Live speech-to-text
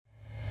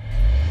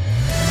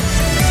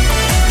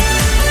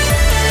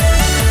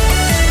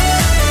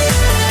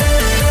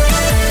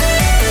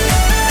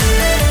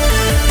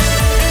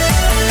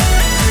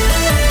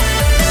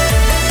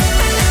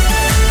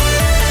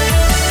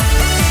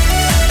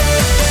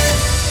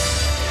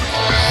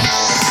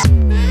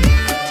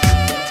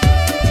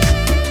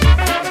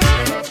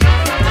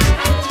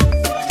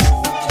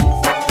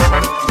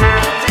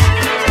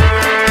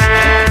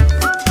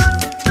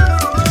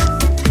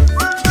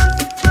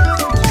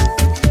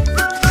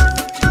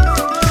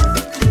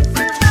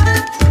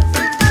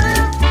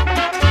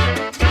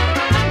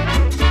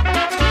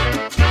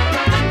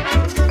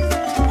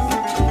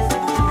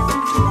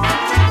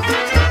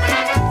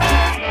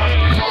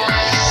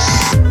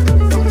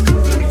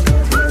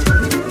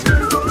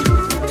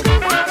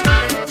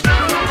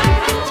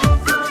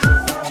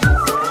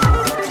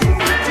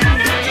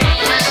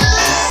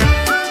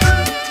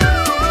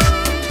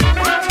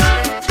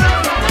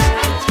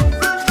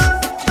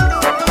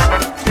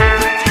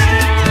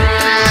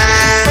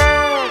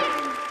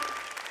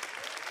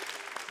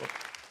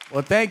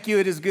Well, thank you.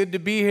 It is good to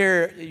be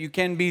here. You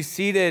can be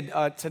seated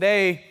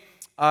today.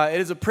 It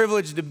is a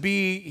privilege to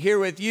be here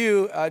with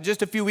you.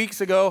 Just a few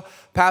weeks ago,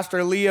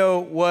 Pastor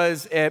Leo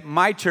was at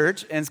my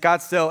church in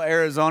Scottsdale,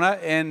 Arizona,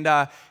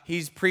 and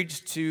he's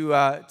preached to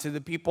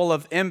the people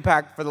of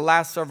Impact for the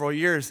last several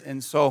years.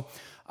 And so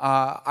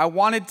I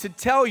wanted to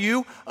tell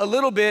you a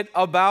little bit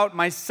about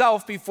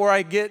myself before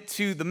I get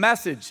to the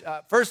message.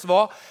 First of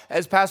all,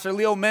 as Pastor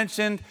Leo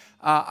mentioned,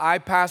 I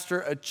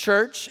pastor a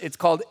church. It's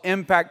called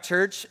Impact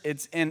Church.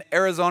 It's in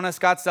Arizona,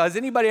 Scottsdale. Has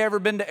anybody ever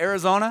been to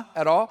Arizona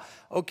at all?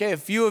 Okay, a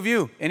few of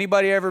you.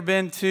 Anybody ever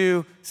been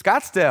to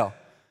Scottsdale?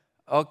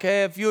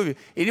 Okay, a few of you.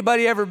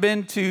 Anybody ever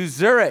been to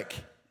Zurich?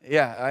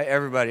 Yeah,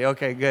 everybody.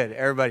 Okay, good,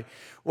 everybody.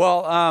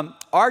 Well,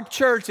 our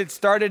church, it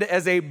started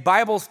as a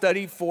Bible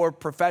study for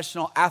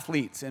professional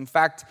athletes. In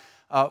fact,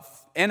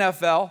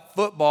 NFL,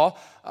 football,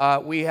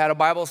 we had a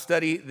Bible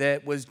study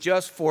that was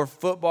just for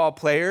football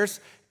players,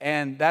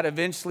 and that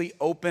eventually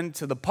opened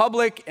to the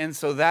public, and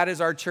so that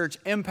is our church,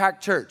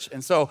 Impact Church.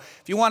 And so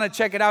if you want to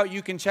check it out,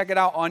 you can check it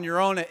out on your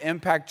own at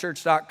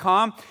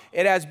impactchurch.com.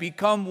 It has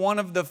become one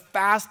of the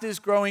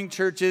fastest growing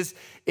churches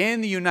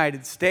in the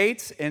United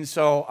States, and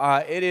so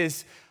it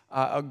is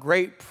a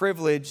great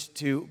privilege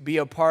to be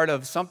a part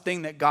of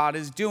something that God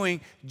is doing,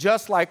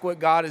 just like what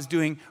God is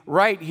doing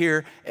right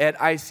here at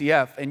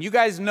ICF. And you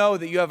guys know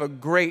that you have a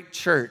great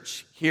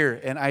church here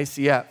in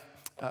ICF.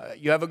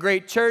 You have a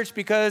great church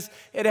because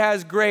it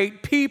has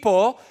great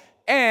people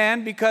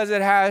and because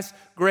it has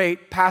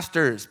great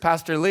pastors.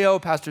 Pastor Leo,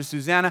 Pastor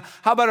Susanna.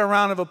 How about a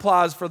round of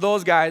applause for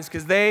those guys,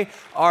 because they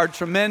are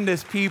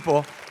tremendous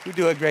people who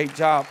do a great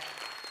job.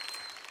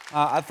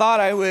 I thought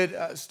I would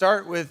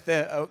start with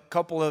a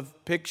couple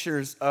of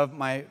pictures of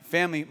my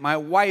family. My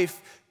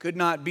wife could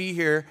not be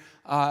here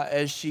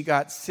as she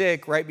got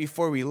sick right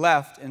before we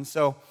left, and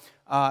so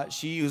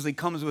she usually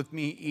comes with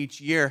me each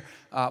year.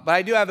 But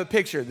I do have a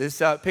picture. This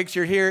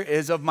picture here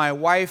is of my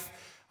wife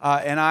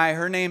and I.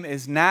 Her name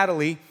is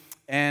Natalie,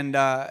 and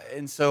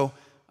so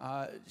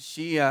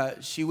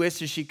she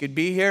wishes she could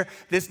be here.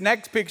 This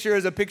next picture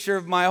is a picture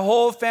of my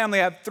whole family.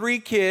 I have 3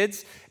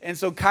 kids, and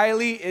so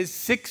Kylie is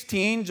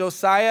 16,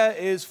 Josiah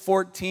is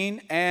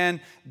 14, and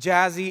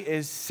Jazzy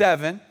is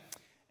 7.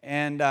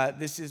 And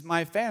this is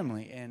my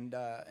family. And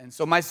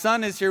so my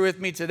son is here with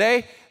me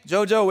today.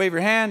 Jojo, wave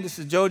your hand. This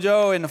is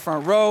Jojo in the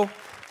front row.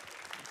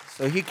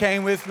 So he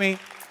came with me.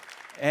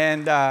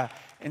 And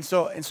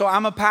so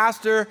I'm a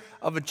pastor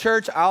of a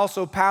church. I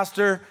also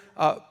pastor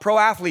pro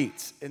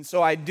athletes. And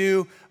so I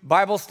do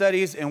Bible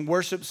studies and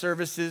worship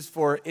services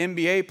for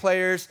NBA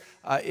players,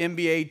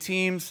 NBA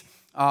teams,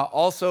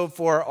 also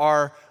for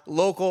our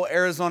local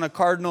Arizona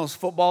Cardinals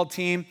football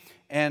team.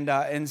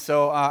 And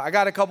so I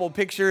got a couple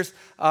pictures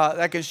that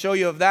I can show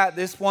you of that.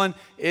 This one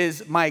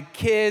is my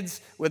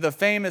kids with a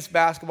famous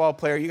basketball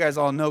player. You guys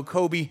all know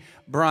Kobe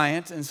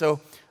Bryant. And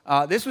so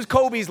this was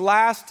Kobe's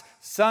last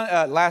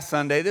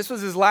Sunday. This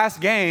was his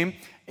last game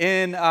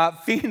in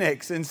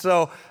Phoenix. And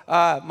so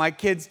my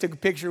kids took a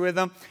picture with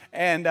him.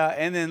 And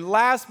then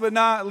last but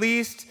not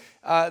least,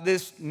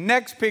 this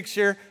next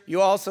picture, you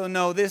also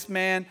know this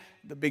man,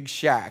 the Big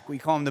Shaq. We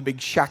call him the Big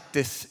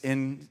Shaqtus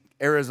in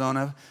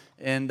Arizona.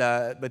 And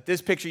but this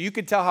picture, you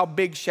can tell how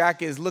big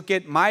Shaq is. Look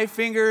at my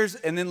fingers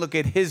and then look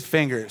at his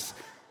fingers.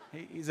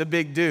 He's a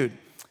big dude.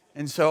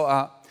 And so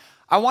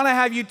I want to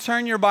have you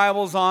turn your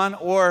Bibles on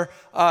or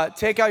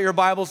take out your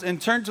Bibles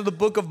and turn to the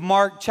book of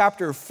Mark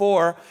chapter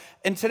 4.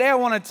 And today I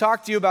want to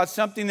talk to you about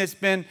something that's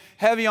been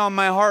heavy on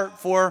my heart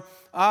for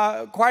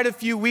quite a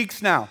few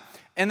weeks now.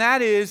 And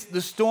that is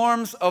the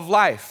storms of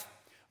life.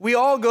 We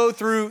all go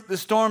through the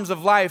storms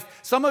of life.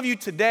 Some of you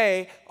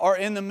today are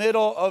in the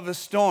middle of a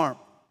storm.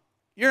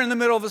 You're in the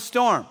middle of a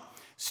storm.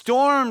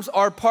 Storms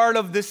are part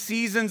of the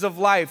seasons of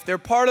life. They're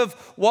part of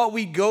what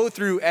we go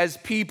through as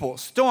people.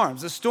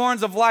 Storms, the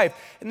storms of life.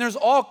 And there's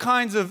all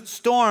kinds of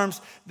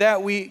storms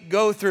that we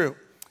go through.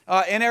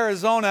 In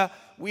Arizona,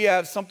 we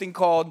have something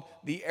called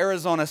the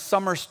Arizona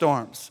summer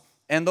storms.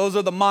 And those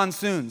are the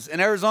monsoons.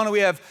 In Arizona, we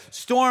have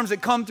storms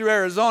that come through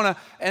Arizona.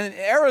 And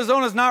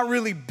Arizona's not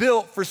really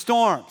built for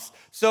storms.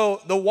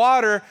 So the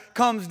water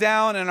comes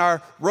down and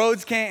our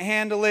roads can't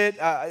handle it.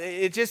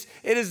 It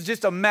is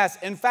just a mess.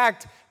 In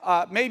fact,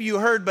 maybe you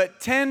heard,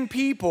 but 10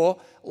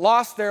 people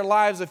lost their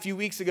lives a few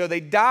weeks ago. They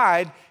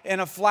died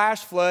in a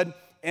flash flood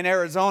in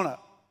Arizona.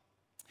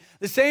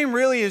 The same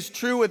really is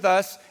true with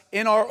us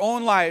in our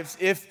own lives.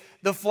 If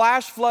the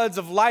flash floods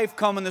of life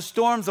come and the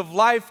storms of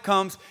life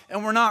comes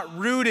and we're not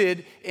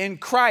rooted in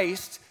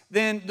Christ,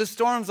 then the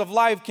storms of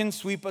life can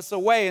sweep us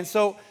away. And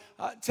so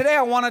today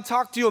I want to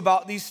talk to you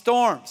about these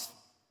storms.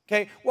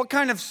 Okay, what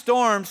kind of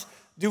storms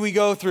do we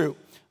go through?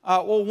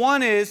 Well,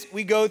 one is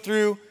we go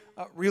through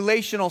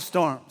relational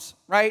storms,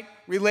 right?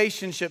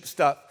 Relationship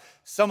stuff.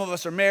 Some of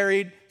us are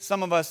married.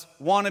 Some of us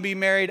want to be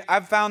married.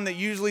 I've found that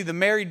usually the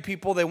married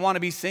people, they want to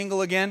be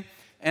single again.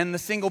 And the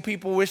single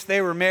people wish they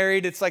were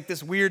married. It's like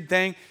this weird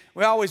thing.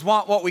 We always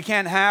want what we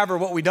can't have or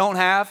what we don't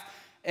have.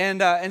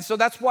 And so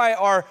that's why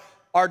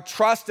our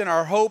trust and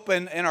our hope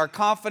and our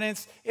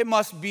confidence, it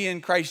must be in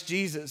Christ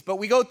Jesus. But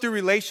we go through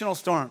relational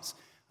storms.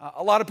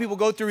 A lot of people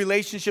go through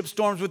relationship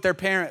storms with their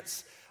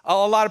parents.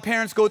 A lot of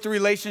parents go through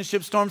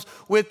relationship storms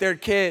with their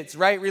kids,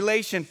 right?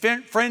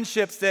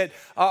 Friendships that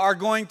are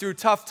going through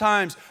tough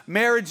times,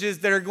 marriages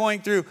that are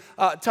going through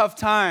tough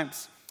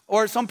times.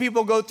 Or some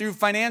people go through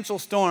financial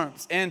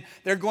storms and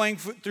they're going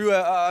through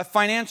a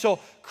financial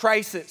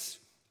crisis.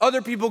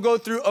 Other people go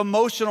through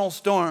emotional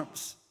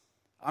storms.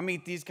 I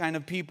meet these kind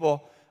of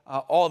people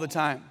all the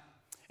time.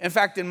 In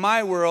fact, in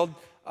my world,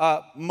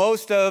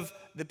 most of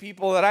the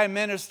people that I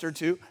minister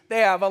to, they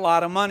have a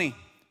lot of money.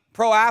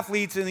 Pro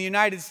athletes in the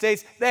United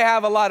States, they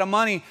have a lot of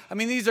money. I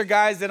mean, these are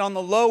guys that on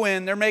the low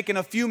end, they're making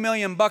a few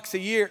 $1,000,000 a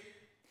year.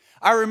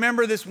 I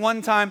remember this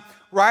one time,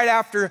 right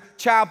after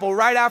chapel,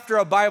 right after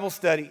a Bible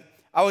study.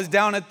 I was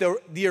down at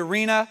the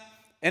arena,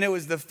 and it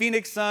was the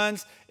Phoenix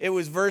Suns. It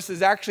was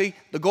versus actually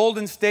the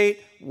Golden State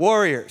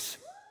Warriors.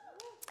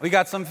 We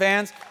got some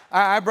fans.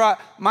 I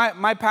brought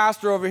my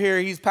pastor over here.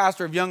 He's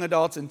pastor of young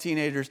adults and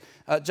teenagers.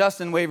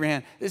 Justin, wave your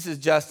hand. This is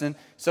Justin.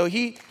 So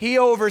he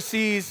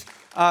oversees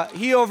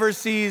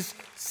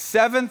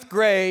 7th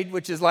grade,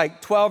 which is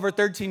like 12 or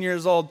 13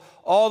 years old,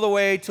 all the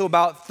way to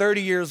about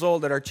 30 years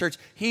old at our church.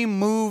 He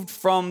moved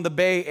from the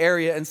Bay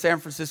Area in San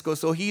Francisco,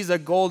 so he's a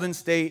Golden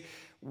State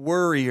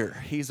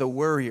Warrior. He's a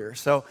worrier.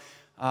 So,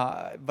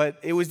 but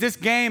it was this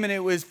game, and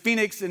it was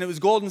Phoenix, and it was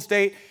Golden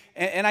State,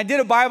 and I did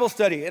a Bible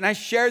study, and I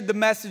shared the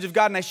message of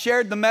God, and I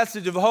shared the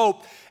message of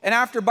hope. And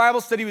after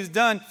Bible study was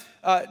done,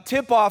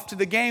 tip-off to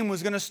the game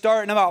was going to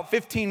start in about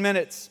 15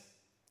 minutes.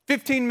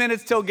 15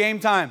 minutes till game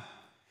time.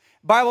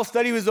 Bible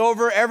study was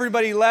over,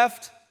 everybody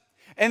left,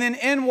 and then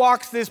in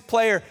walks this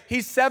player.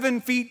 He's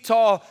 7 feet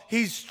tall,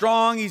 he's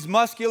strong, he's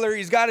muscular,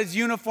 he's got his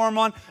uniform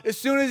on. As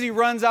soon as he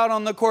runs out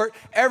on the court,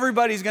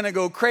 everybody's gonna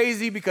go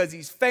crazy because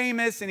he's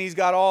famous and he's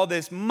got all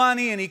this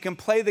money and he can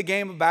play the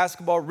game of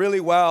basketball really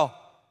well.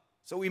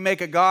 So we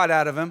make a god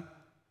out of him.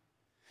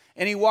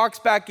 And he walks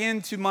back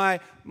into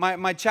my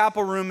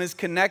chapel room, is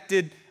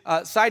connected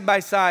side by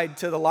side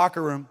to the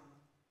locker room.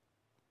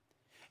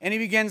 And he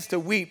begins to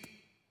weep.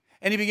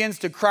 And he begins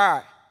to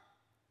cry.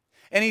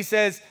 And he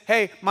says,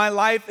 hey, my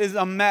life is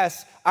a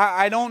mess.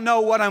 I don't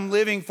know what I'm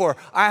living for.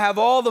 I have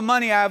all the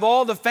money. I have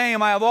all the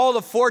fame. I have all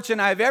the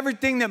fortune. I have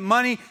everything that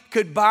money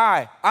could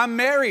buy. I'm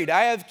married.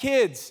 I have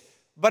kids.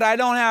 But I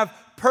don't have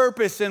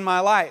purpose in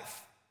my life.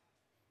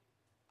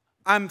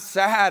 I'm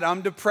sad.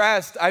 I'm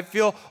depressed. I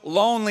feel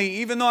lonely,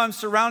 even though I'm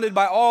surrounded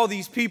by all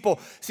these people.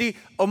 See,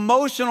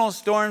 emotional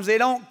storms, they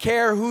don't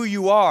care who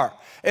you are.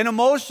 An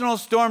emotional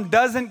storm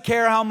doesn't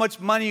care how much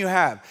money you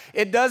have.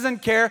 It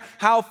doesn't care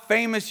how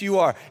famous you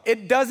are.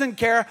 It doesn't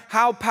care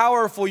how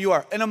powerful you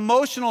are. An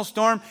emotional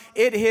storm,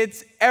 it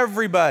hits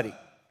everybody.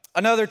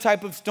 Another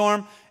type of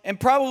storm, and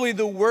probably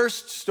the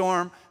worst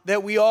storm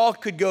that we all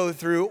could go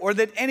through, or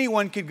that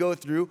anyone could go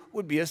through,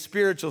 would be a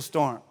spiritual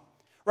storm.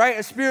 Right?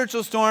 A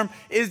spiritual storm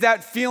is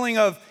that feeling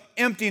of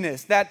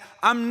emptiness, that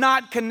I'm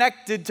not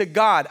connected to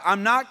God.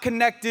 I'm not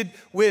connected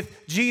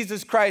with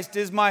Jesus Christ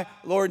as my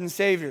Lord and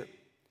Savior.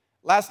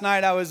 Last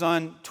night I was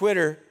on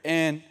Twitter,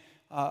 and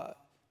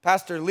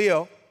Pastor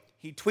Leo,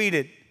 he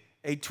tweeted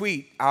a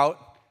tweet out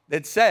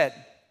that said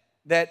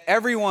that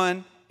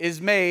everyone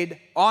is made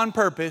on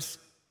purpose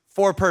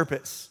for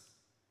purpose.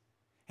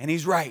 And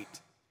he's right.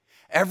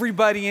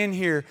 Everybody in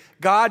here,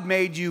 God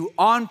made you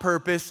on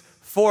purpose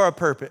for a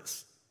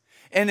purpose.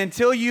 And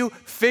until you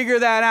figure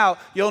that out,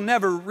 you'll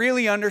never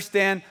really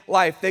understand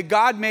life, that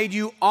God made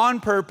you on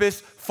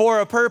purpose for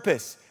a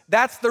purpose.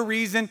 That's the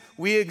reason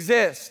we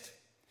exist.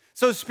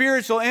 So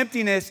spiritual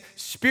emptiness,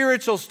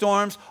 spiritual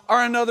storms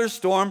are another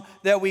storm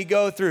that we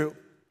go through.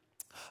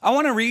 I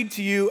want to read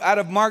to you out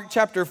of Mark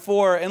chapter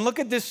 4, and look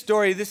at this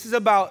story. This is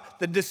about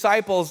the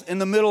disciples in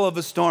the middle of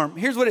a storm.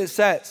 Here's what it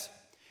says.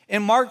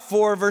 In Mark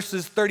 4,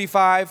 verses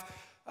 35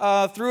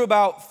 through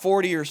about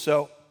 40 or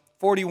so,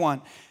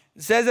 41.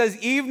 It says, as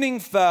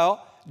evening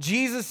fell,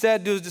 Jesus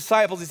said to his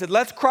disciples, he said,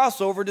 let's cross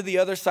over to the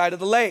other side of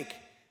the lake.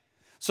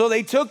 So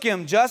they took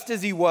him just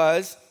as he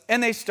was,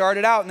 and they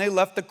started out, and they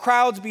left the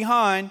crowds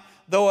behind,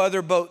 though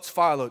other boats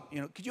followed.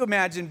 You know, could you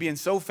imagine being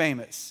so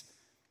famous?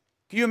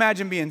 Can you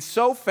imagine being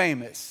so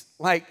famous?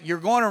 Like you're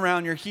going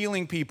around, you're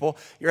healing people,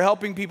 you're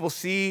helping people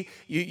see,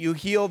 you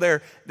heal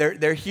their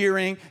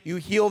hearing, you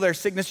heal their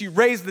sickness, you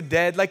raise the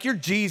dead, like you're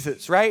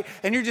Jesus, right?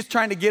 And you're just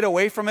trying to get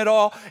away from it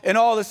all, and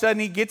all of a sudden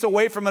he gets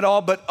away from it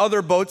all, but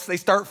other boats, they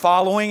start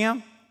following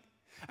him.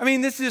 I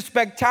mean, this is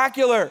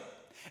spectacular.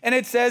 And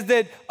it says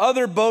that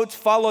other boats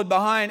followed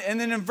behind.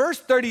 And then in verse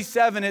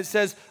 37, it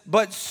says,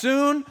 but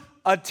soon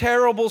a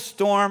terrible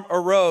storm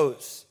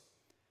arose.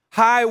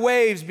 High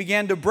waves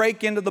began to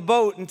break into the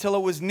boat until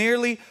it was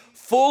nearly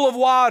full of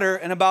water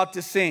and about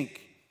to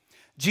sink.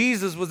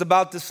 Jesus was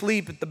about to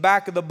sleep at the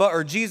back of the boat,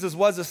 or Jesus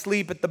was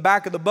asleep at the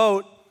back of the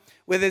boat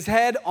with his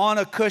head on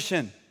a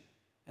cushion.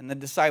 And the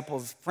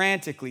disciples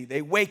frantically,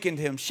 they wakened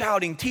him,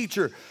 shouting,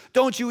 teacher,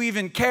 don't you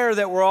even care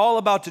that we're all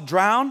about to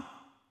drown?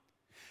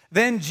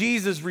 Then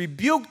Jesus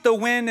rebuked the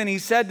wind and he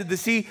said to the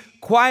sea,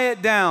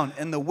 quiet down,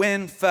 and the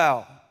wind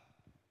fell.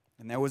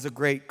 And there was a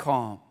great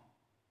calm.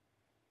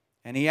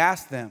 And he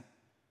asked them,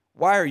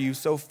 why are you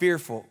so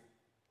fearful?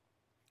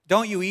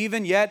 Don't you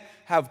even yet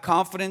have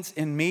confidence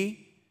in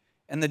me?"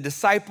 And the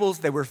disciples,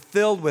 they were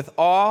filled with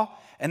awe,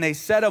 and they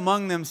said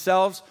among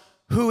themselves,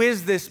 "Who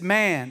is this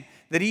man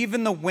that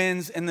even the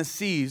winds and the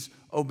seas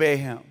obey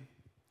him?"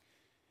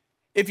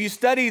 If you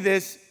study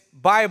this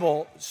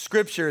Bible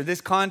scripture, this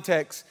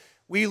context,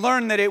 we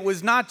learn that it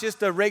was not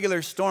just a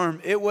regular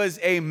storm, it was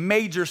a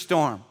major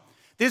storm.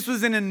 This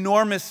was an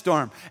enormous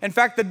storm. In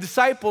fact, the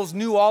disciples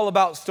knew all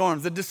about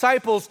storms. The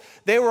disciples,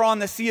 they were on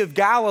the Sea of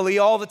Galilee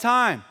all the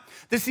time.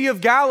 The Sea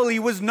of Galilee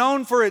was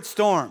known for its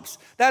storms.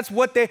 That's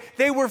what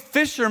they were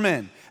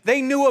fishermen.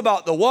 They knew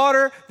about the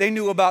water, they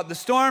knew about the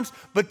storms,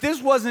 but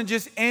this wasn't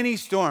just any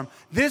storm.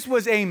 This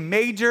was a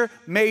major,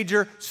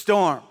 major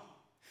storm.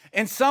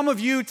 And some of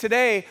you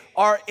today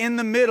are in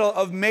the middle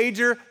of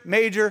major,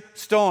 major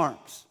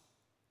storms.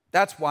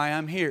 That's why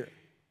I'm here.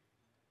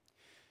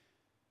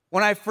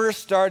 When I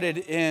first started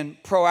in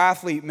pro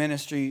athlete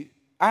ministry,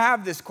 I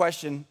have this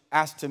question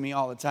asked to me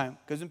all the time.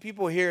 Because when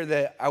people hear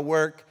that I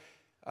work,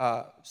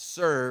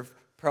 serve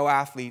pro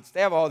athletes,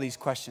 they have all these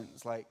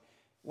questions. Like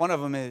one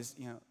of them is,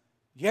 do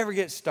you ever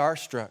get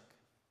starstruck?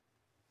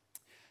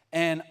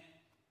 And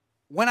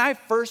when I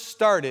first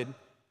started,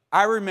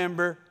 I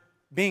remember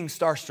being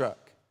starstruck.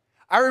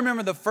 I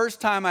remember the first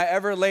time I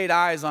ever laid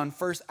eyes on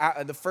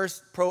the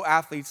first pro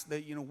athletes,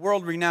 the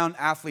world-renowned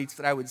athletes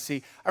that I would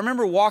see. I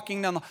remember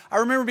walking down I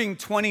remember being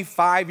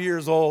 25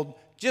 years old,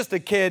 just a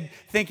kid,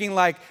 thinking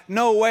like,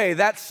 no way,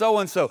 that's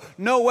so-and-so.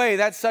 No way,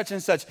 that's such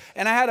and such.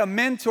 And I had a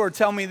mentor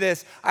tell me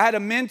this. I had a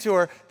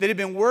mentor that had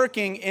been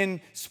working in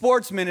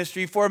sports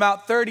ministry for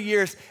about 30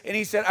 years, and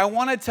he said, "I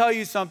want to tell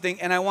you something,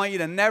 and I want you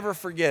to never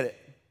forget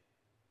it."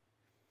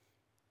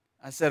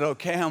 I said,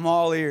 "Okay, I'm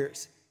all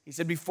ears." He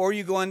said, "Before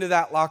you go into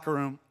that locker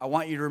room, I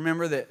want you to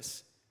remember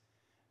this,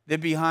 that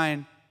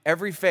behind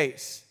every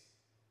face,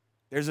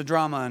 there's a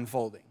drama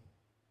unfolding.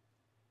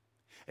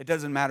 It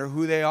doesn't matter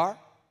who they are.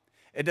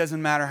 It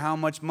doesn't matter how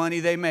much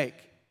money they make.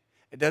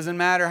 It doesn't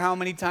matter how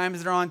many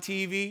times they're on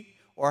TV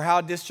or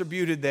how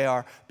distributed they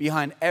are.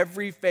 Behind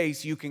every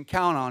face, you can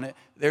count on it,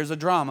 there's a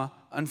drama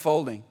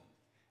unfolding."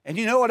 And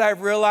you know what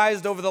I've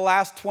realized over the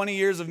last 20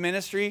 years of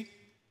ministry?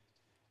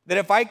 That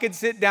if I could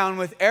sit down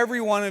with every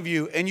one of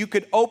you and you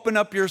could open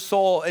up your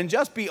soul and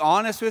just be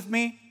honest with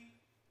me,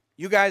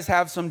 you guys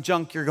have some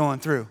junk you're going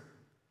through.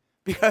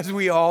 Because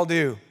we all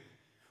do.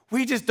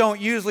 We just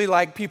don't usually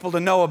like people to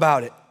know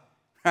about it,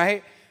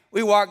 right?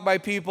 We walk by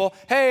people,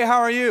 "Hey, how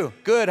are you?"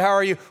 "Good, how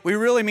are you?" We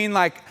really mean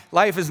like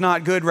life is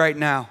not good right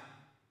now.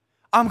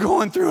 I'm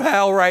going through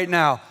hell right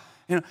now.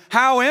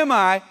 How am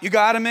I? You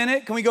got a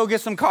minute? Can we go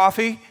get some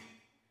coffee?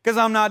 Because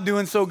I'm not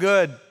doing so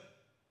good.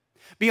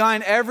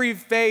 Behind every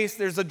face,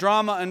 there's a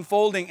drama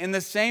unfolding, and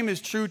the same is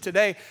true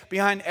today.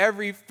 Behind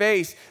every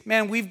face,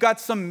 man, we've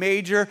got some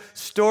major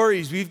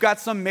stories. We've got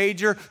some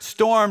major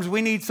storms.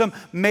 We need some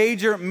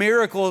major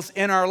miracles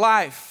in our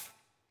life.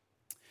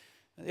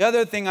 The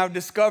other thing I've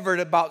discovered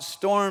about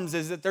storms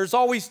is that there's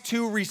always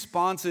two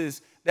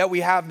responses that we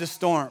have to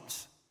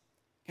storms.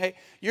 Okay?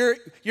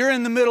 You're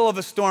in the middle of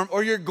a storm,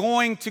 or you're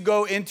going to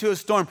go into a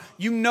storm.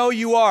 You know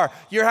you are.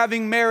 You're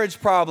having marriage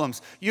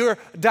problems. You're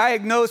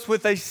diagnosed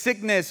with a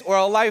sickness or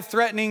a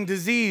life-threatening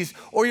disease,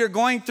 or you're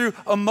going through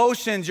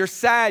emotions. You're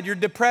sad. You're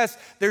depressed.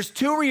 There's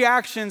two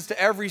reactions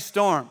to every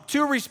storm,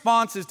 two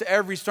responses to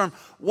every storm.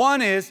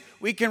 One is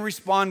we can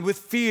respond with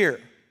fear.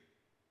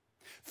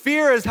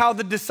 Fear is how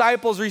the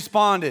disciples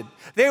responded.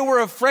 They were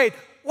afraid.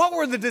 What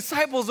were the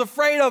disciples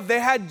afraid of? They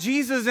had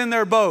Jesus in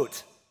their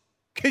boat.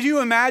 Could you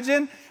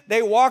imagine?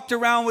 They walked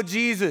around with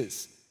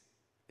Jesus.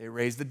 They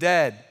raised the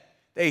dead.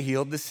 They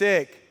healed the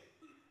sick.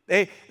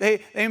 They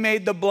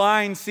made the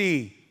blind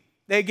see.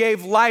 They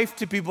gave life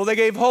to people. They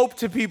gave hope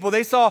to people.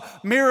 They saw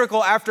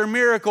miracle after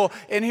miracle.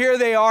 And here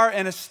they are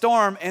in a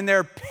storm, and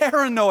they're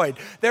paranoid.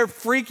 They're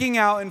freaking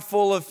out and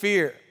full of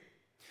fear.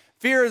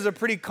 Fear is a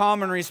pretty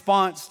common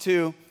response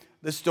to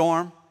the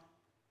storm.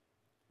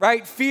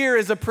 Right? Fear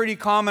is a pretty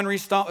common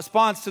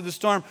response to the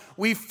storm.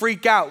 We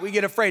freak out. We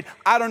get afraid.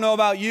 I don't know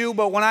about you,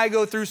 but when I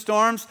go through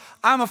storms,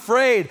 I'm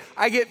afraid.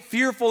 I get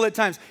fearful at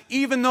times.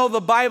 Even though the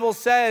Bible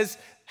says,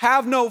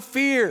 have no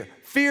fear,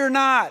 fear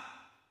not.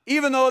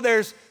 Even though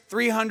there's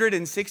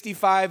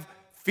 365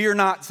 fear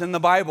nots in the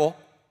Bible,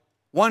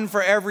 one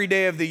for every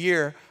day of the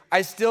year,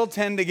 I still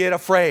tend to get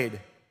afraid.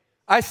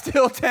 I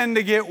still tend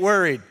to get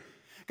worried.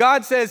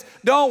 God says,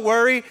 don't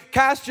worry,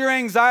 cast your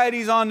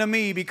anxieties onto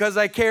me because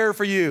I care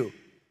for you.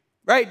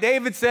 Right?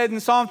 David said in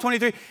Psalm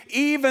 23,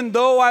 even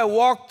though I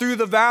walk through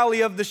the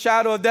valley of the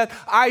shadow of death,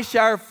 I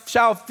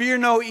shall fear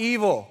no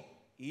evil.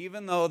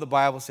 Even though the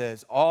Bible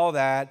says all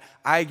that,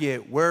 I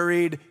get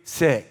worried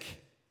sick.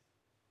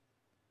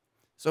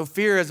 So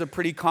fear is a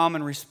pretty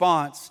common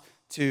response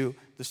to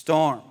the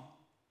storm.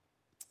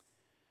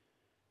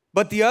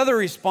 But the other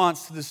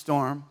response to the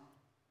storm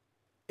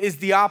is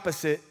the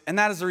opposite, and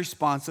that is a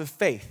response of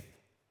faith.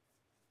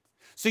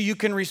 So you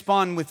can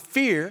respond with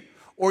fear,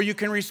 or you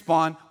can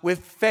respond with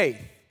faith.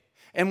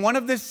 And one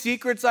of the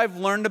secrets I've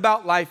learned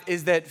about life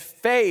is that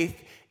faith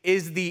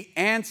is the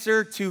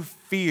answer to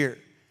fear.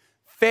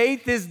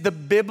 Faith is the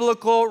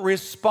biblical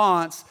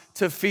response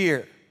to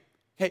fear.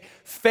 Okay,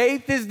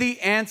 faith is the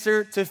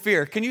answer to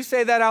fear. Can you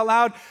say that out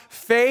loud?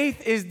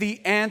 Faith is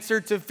the answer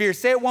to fear.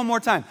 Say it one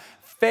more time.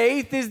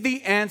 Faith is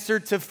the answer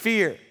to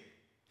fear.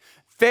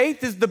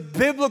 Faith is the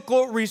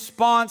biblical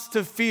response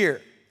to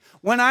fear.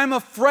 When I'm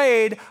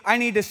afraid, I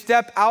need to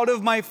step out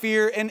of my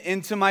fear and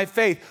into my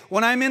faith.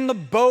 When I'm in the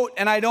boat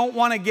and I don't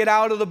want to get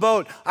out of the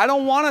boat, I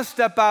don't want to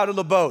step out of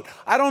the boat.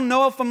 I don't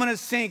know if I'm going to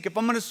sink, if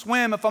I'm going to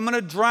swim, if I'm going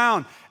to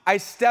drown. I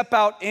step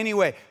out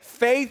anyway.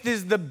 Faith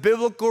is the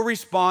biblical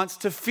response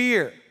to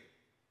fear.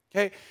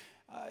 Okay?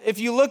 If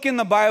you look in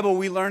the Bible,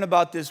 we learn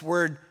about this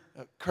word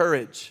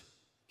courage.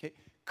 Okay?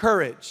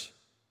 Courage.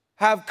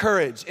 Have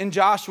courage. In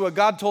Joshua,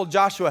 God told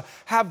Joshua,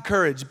 have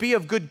courage. Be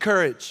of good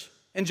courage.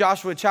 In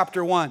Joshua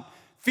chapter 1.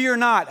 Fear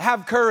not.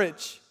 Have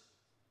courage.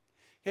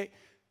 Okay?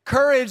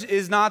 Courage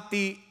is not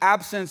the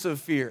absence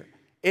of fear.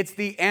 It's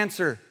the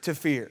answer to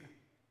fear.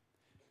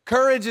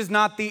 Courage is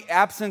not the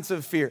absence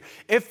of fear.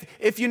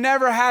 If you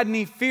never had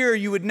any fear,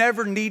 you would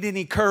never need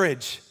any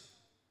courage,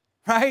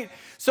 right?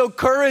 So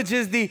courage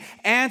is the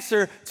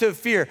answer to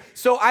fear.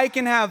 So I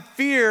can have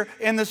fear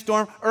in the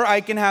storm, or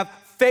I can have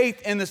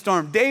faith in the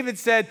storm. David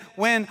said,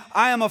 when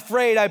I am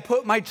afraid, I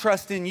put my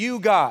trust in you,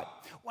 God.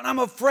 When I'm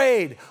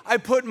afraid, I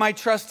put my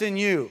trust in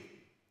you.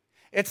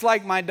 It's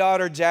like my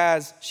daughter,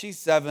 Jazz. She's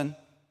 7,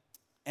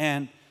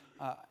 and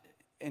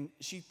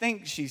she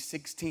thinks she's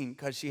 16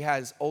 because she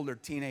has older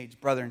teenage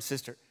brother and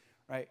sister,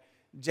 right?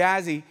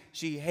 Jazzy,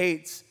 she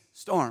hates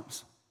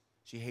storms.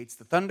 She hates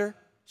the thunder.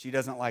 She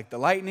doesn't like the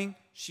lightning.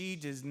 She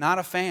is not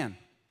a fan.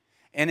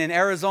 And in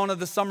Arizona,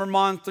 the summer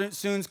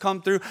monsoons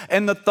come through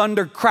and the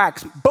thunder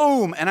cracks,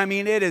 boom. And I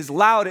mean, it is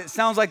loud. It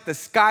sounds like the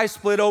sky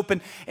split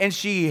open, and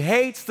she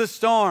hates the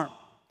storm.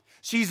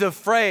 She's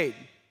afraid.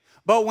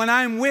 But when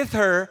I'm with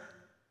her,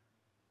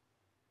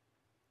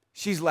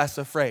 she's less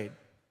afraid.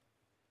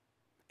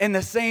 And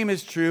the same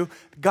is true.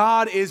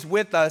 God is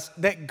with us,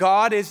 that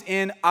God is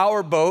in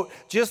our boat,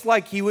 just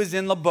like he was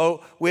in the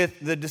boat with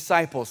the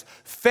disciples.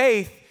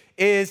 Faith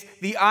is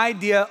the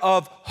idea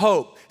of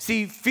hope.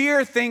 See,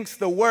 fear thinks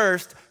the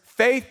worst,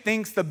 faith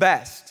thinks the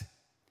best.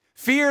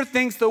 Fear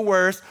thinks the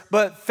worst,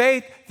 but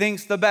faith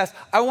thinks the best.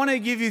 I want to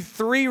give you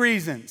 3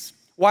 reasons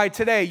why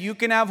today you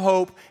can have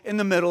hope in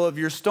the middle of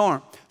your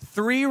storm.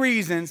 3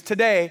 reasons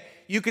today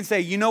you can say,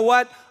 you know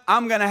what?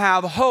 I'm going to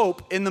have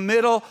hope in the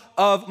middle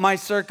of my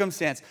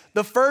circumstance.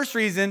 The first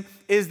reason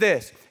is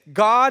this: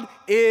 God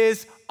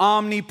is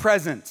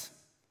omnipresent.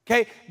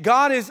 Okay?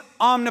 God is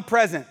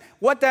omnipresent.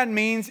 What that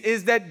means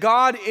is that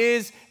God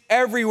is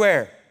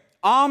everywhere.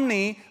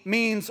 Omni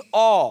means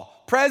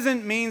all.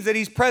 Present means that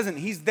he's present.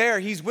 He's there.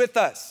 He's with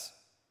us.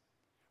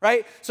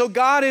 Right? So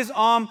God is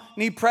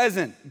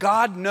omnipresent.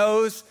 God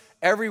knows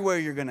everywhere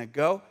you're going to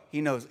go.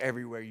 He knows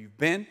everywhere you've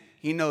been.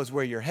 He knows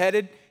where you're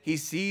headed. He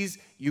sees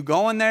you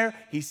going there.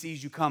 He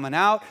sees you coming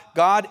out.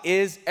 God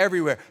is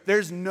everywhere.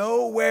 There's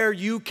nowhere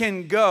you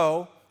can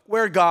go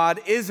where God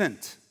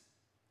isn't.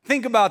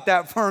 Think about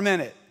that for a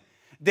minute.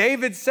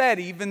 David said,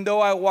 even though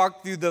I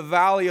walk through the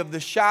valley of the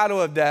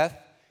shadow of death,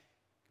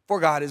 for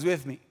God is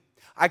with me.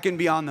 I can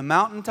be on the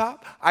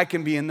mountaintop. I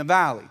can be in the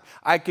valley.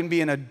 I can be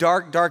in a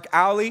dark, dark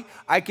alley.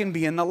 I can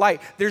be in the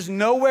light. There's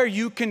nowhere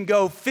you can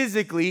go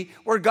physically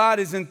where God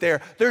isn't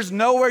there. There's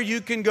nowhere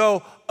you can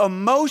go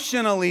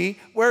emotionally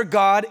where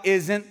God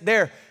isn't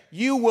there.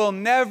 You will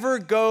never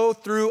go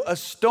through a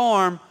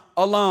storm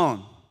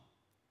alone.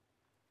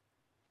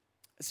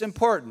 It's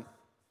important.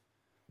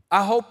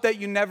 I hope that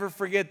you never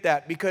forget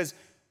that, because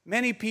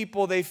many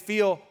people, they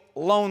feel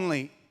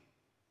lonely.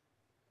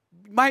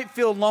 You might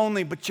feel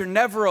lonely, but you're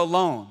never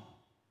alone.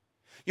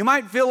 You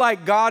might feel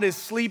like God is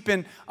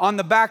sleeping on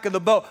the back of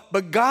the boat,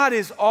 but God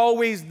is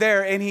always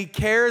there, and he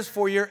cares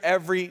for your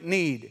every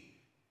need.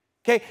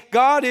 Okay,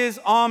 God is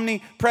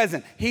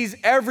omnipresent. He's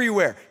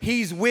everywhere.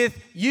 He's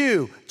with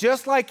you.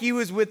 Just like he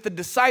was with the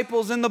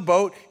disciples in the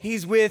boat,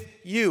 he's with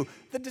you.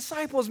 The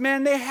disciples,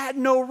 man, they had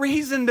no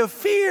reason to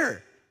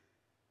fear.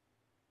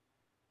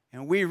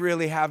 And we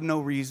really have no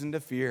reason to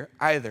fear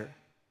either.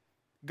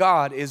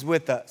 God is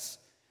with us.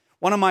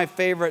 One of my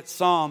favorite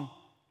psalms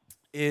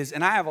is,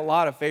 and I have a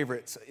lot of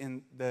favorites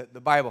in the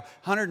Bible,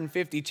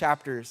 150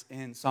 chapters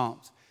in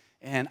Psalms.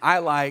 And I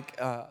like,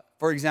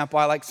 for example,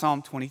 I like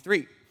Psalm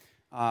 23.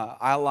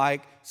 I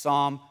like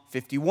Psalm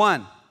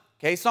 51.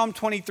 Okay, Psalm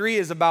 23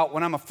 is about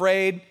when I'm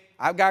afraid,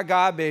 I've got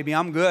God, baby,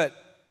 I'm good.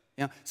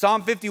 You know,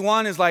 Psalm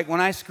 51 is like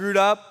when I screwed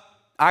up,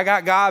 I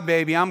got God,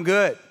 baby, I'm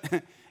good.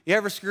 You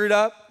ever screwed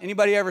up?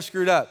 Anybody ever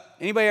screwed up?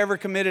 Anybody ever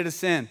committed a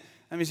sin?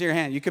 Let me see your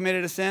hand. You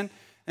committed a sin?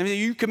 I mean,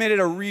 you committed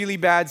a really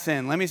bad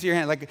sin. Let me see your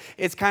hand. Like,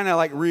 it's kind of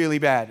like really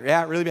bad.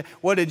 Yeah, really bad.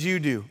 What did you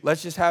do?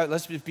 Let's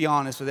just be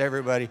honest with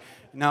everybody.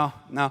 No.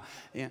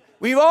 Yeah.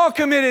 We've all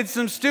committed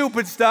some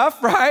stupid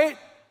stuff, right?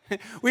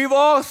 We've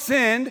all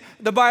sinned.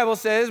 The Bible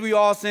says we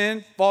all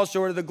sin, fall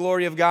short of the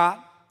glory of God.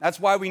 That's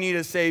why we need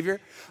a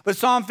Savior. But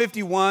Psalm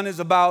 51 is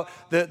about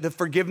the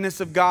forgiveness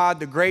of God,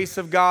 the grace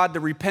of God, the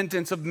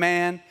repentance of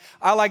man.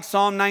 I like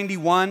Psalm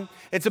 91.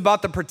 It's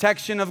about the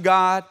protection of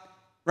God,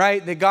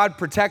 right? That God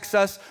protects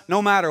us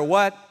no matter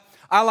what.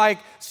 I like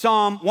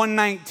Psalm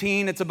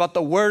 119. It's about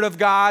the word of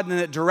God and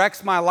it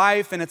directs my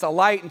life and it's a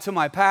light into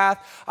my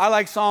path. I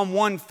like Psalm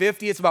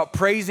 150. It's about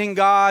praising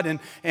God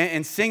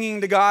and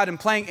singing to God and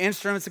playing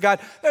instruments to God.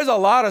 There's a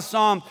lot of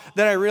Psalms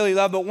that I really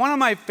love, but one of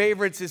my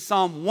favorites is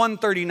Psalm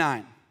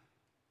 139.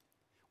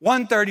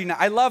 139.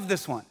 I love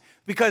this one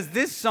because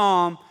this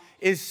Psalm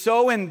is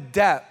so in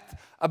depth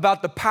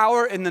about the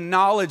power and the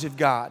knowledge of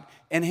God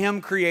and Him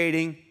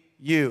creating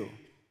you.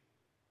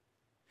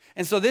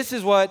 And so this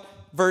is what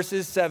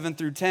verses 7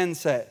 through 10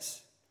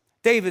 says.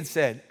 David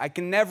said, I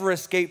can never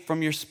escape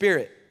from your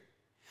spirit.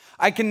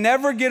 I can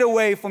never get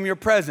away from your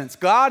presence.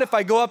 God, if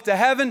I go up to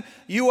heaven,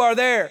 you are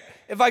there.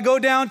 If I go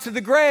down to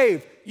the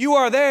grave, you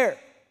are there.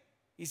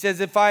 He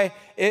says, if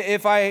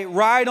I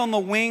ride on the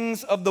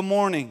wings of the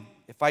morning,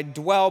 if I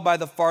dwell by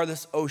the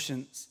farthest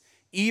oceans,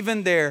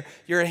 even there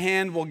your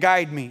hand will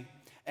guide me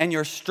and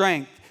your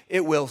strength,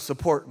 it will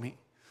support me.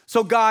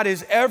 So God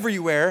is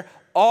everywhere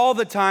all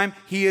the time.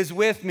 He is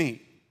with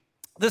me.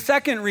 The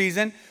second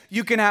reason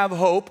you can have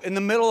hope in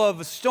the middle of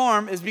a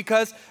storm is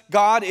because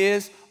God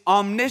is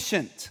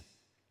omniscient.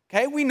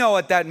 Okay, we know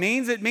what that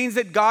means. It means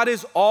that God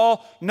is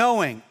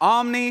all-knowing.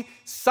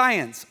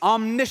 Omniscience,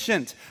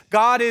 omniscient.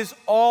 God is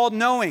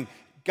all-knowing.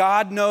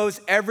 God knows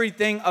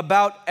everything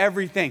about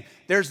everything.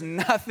 There's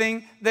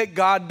nothing that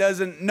God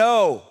doesn't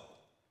know.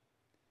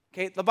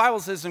 Okay, the Bible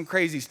says some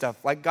crazy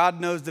stuff, like God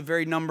knows the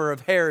very number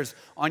of hairs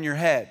on your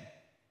head,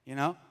 you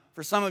know?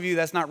 For some of you,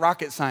 that's not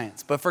rocket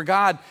science. But for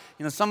God,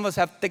 some of us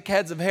have thick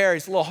heads of hair.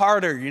 It's a little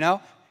harder,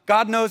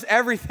 God knows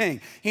everything.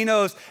 He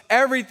knows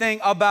everything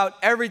about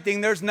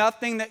everything. There's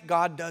nothing that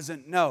God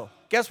doesn't know.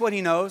 Guess what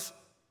He knows?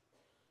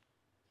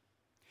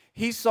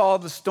 He saw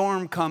the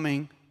storm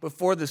coming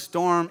before the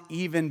storm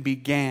even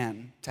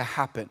began to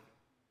happen.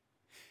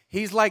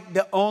 He's like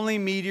the only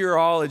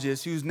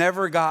meteorologist who's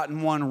never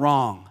gotten one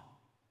wrong.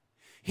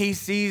 He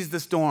sees the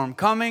storm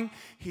coming.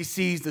 He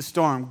sees the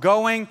storm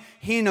going.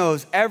 He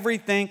knows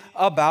everything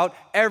about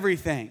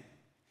everything.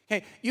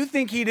 Hey, you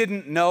think He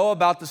didn't know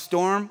about the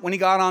storm when He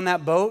got on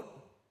that boat?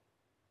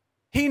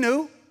 He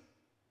knew.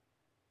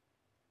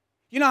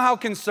 You know how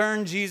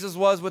concerned Jesus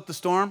was with the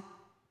storm?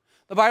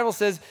 The Bible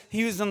says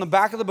He was in the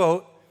back of the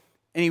boat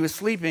and He was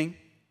sleeping.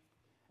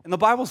 And the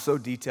Bible's so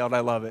detailed, I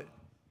love it.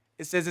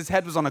 It says His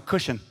head was on a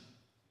cushion.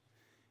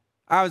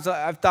 I've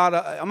thought,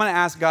 I'm going to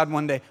ask God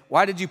one day,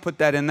 why did you put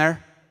that in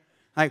there?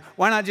 Like,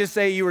 why not just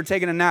say you were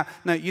taking a nap?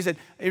 No, you said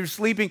you were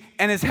sleeping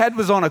and His head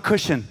was on a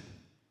cushion.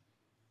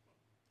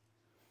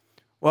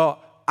 Well,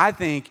 I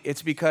think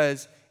it's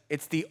because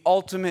it's the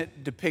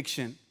ultimate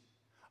depiction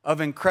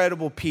of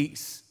incredible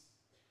peace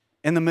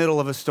in the middle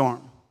of a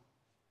storm.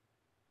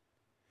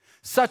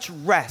 Such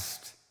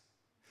rest,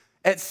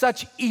 at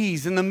such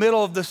ease in the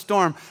middle of the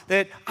storm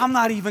that I'm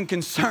not even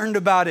concerned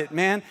about it,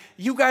 man.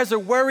 You guys are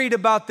worried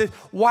about this.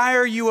 Why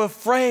are you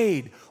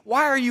afraid?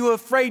 Why are you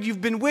afraid?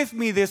 You've been with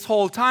me this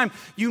whole time.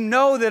 You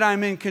know that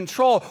I'm in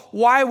control.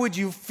 Why would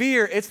you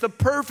fear? It's the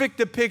perfect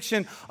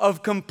depiction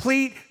of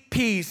complete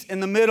peace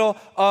in the middle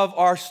of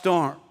our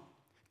storm.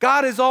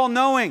 God is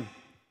all-knowing.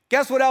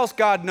 Guess what else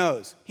God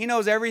knows? He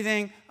knows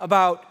everything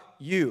about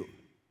you,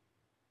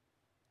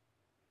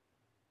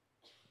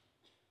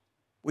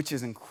 which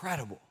is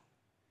incredible.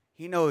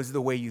 He knows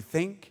the way you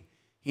think.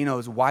 He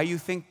knows why you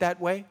think that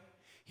way.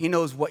 He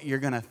knows what you're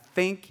going to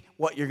think,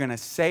 what you're going to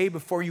say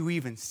before you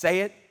even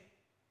say it.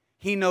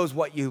 He knows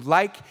what you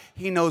like.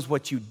 He knows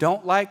what you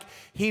don't like.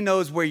 He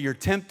knows where you're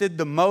tempted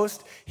the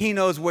most. He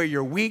knows where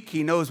you're weak.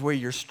 He knows where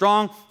you're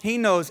strong. He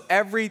knows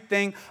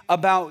everything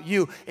about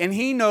you. And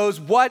He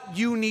knows what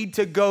you need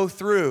to go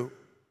through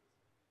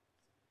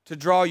to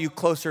draw you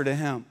closer to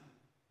Him.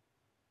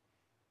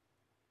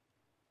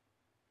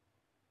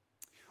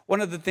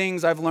 One of the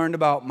things I've learned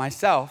about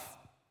myself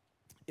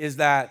is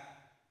that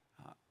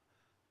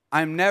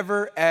I'm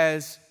never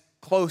as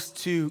close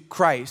to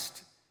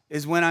Christ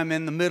as when I'm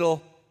in the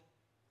middle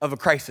of a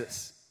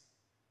crisis.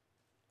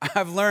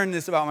 I've learned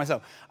this about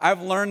myself.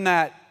 I've learned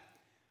that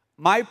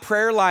my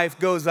prayer life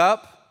goes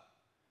up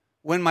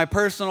when my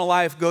personal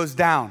life goes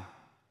down.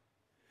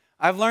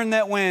 I've learned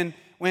that when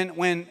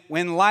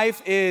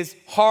life is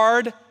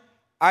hard,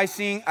 I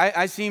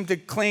seem to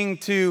cling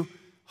to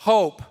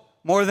hope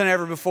more than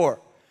ever before.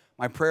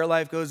 My prayer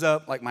life goes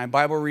up, like my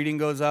Bible reading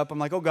goes up. I'm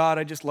like, oh God,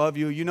 I just love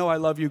you. You know I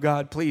love you,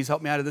 God. Please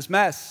help me out of this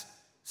mess.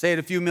 Say it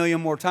a few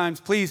million more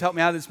times. Please help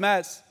me out of this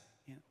mess.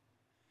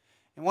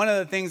 And one of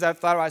the things I've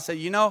thought about, I said,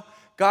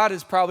 God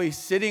is probably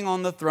sitting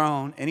on the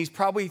throne and He's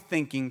probably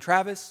thinking,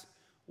 Travis,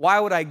 why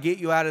would I get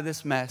you out of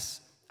this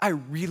mess? I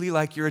really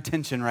like your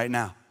attention right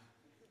now.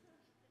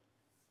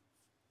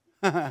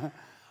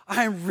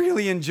 I'm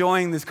really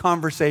enjoying this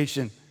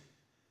conversation.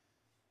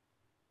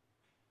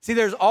 See,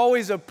 there's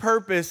always a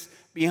purpose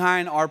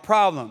behind our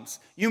problems.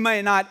 You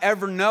may not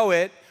ever know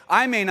it.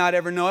 I may not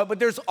ever know it, but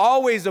there's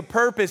always a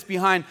purpose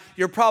behind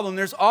your problem.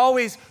 There's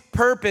always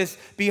purpose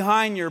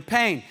behind your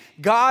pain.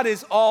 God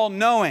is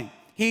all-knowing.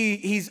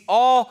 He's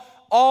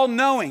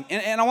all-knowing.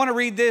 And I want to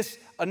read this,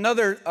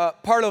 another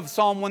part of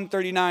Psalm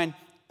 139,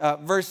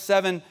 verse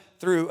 7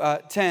 through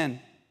 10.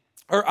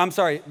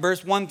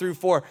 verse 1 through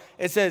 4.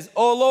 It says,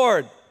 "O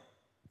Lord,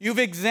 you've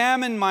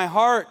examined my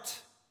heart,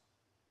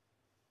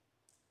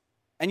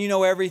 and you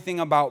know everything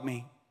about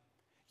me.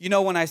 You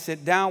know when I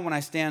sit down, when I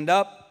stand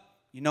up.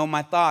 You know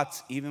my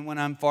thoughts, even when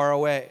I'm far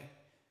away.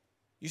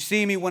 You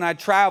see me when I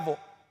travel,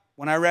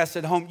 when I rest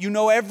at home. You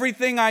know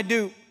everything I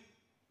do.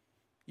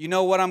 You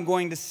know what I'm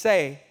going to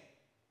say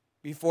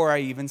before I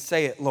even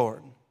say it,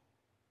 Lord."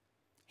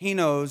 He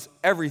knows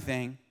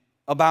everything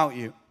about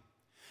you.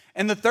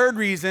 And the third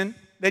reason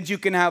that you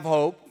can have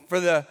hope for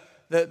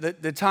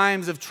the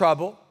times of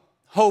trouble,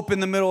 hope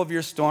in the middle of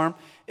your storm,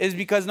 is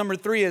because number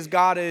 3 is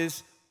God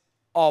is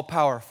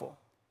all-powerful.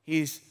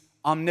 He's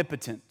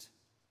omnipotent.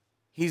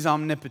 He's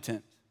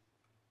omnipotent.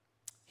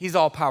 He's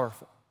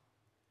all-powerful.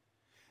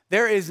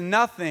 There is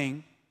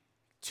nothing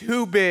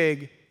too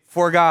big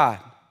for God.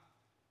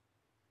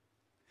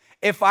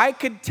 If I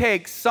could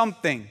take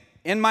something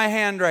in my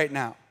hand right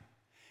now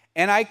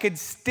and I could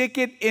stick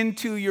it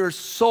into your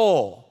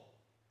soul,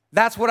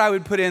 that's what I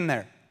would put in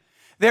there.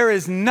 There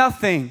is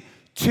nothing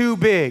too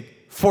big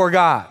for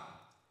God.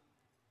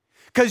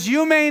 Because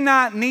you may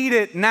not need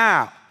it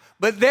now,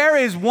 but there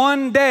is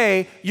one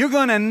day you're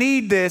going to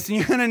need this, and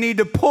you're going to need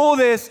to pull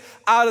this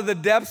out of the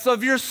depths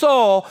of your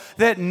soul,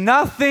 that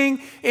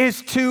nothing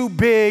is too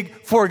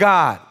big for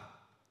God.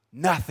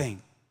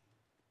 Nothing.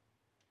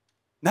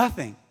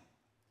 Nothing.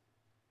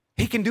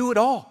 He can do it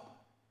all.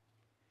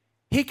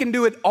 He can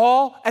do it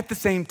all at the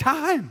same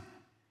time.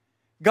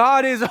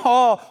 God is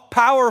all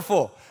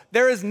powerful.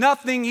 There is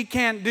nothing he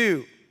can't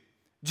do.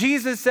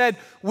 Jesus said,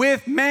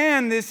 with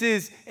man this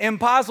is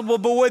impossible,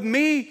 but with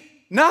me,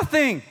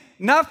 nothing.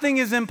 Nothing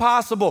is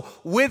impossible.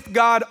 With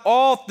God,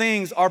 all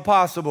things are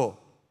possible.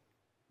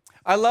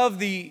 I love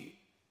the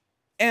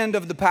end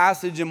of the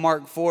passage in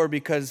Mark 4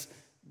 because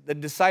the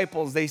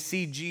disciples, they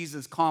see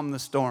Jesus calm the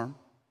storm.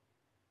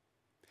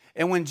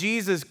 And when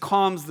Jesus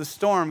calms the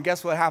storm,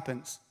 guess what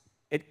happens?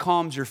 It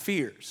calms your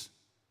fears.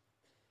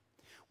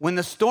 When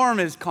the storm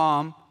is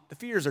calm, the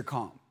fears are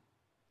calm.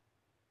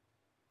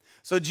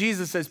 So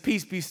Jesus says,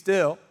 "Peace, be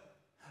still."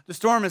 The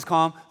storm is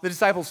calm. The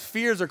disciples'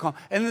 fears are calm.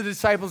 And the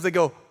disciples, they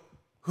go,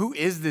 "Who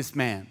is this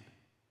man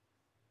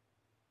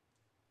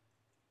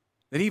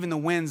that even the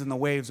winds and the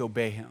waves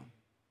obey him?"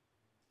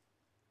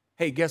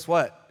 Hey, guess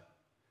what?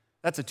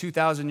 That's a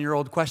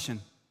 2,000-year-old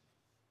question.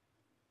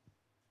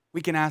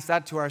 We can ask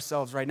that to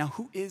ourselves right now.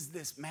 Who is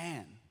this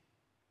man?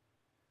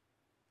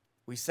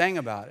 We sang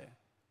about it.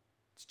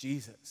 It's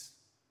Jesus.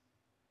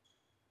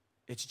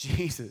 It's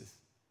Jesus.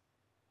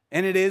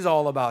 And it is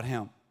all about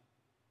him.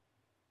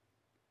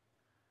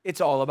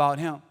 It's all about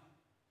him.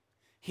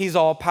 He's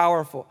all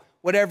powerful.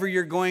 Whatever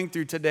you're going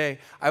through today,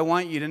 I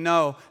want you to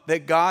know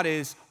that God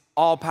is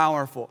all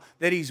powerful,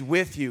 that he's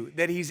with you,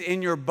 that he's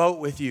in your boat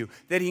with you,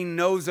 that he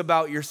knows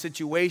about your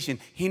situation,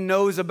 he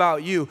knows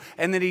about you,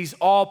 and that he's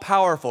all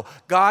powerful.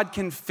 God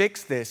can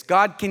fix this.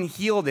 God can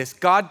heal this.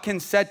 God can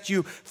set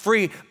you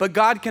free, but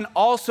God can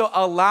also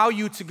allow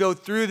you to go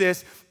through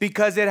this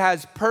because it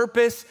has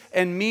purpose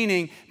and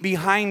meaning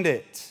behind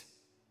it.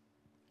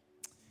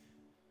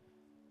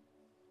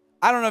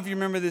 I don't know if you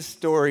remember this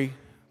story.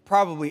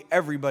 Probably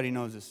everybody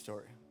knows this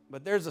story,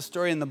 but there's a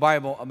story in the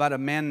Bible about a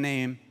man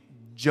named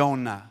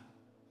Jonah,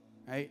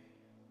 right?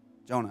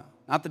 Jonah.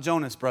 Not the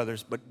Jonas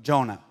Brothers, but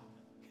Jonah.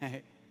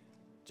 Okay?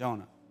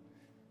 Jonah.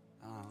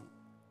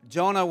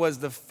 Jonah was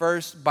the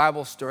first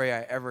Bible story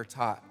I ever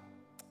taught.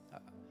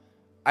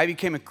 I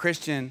became a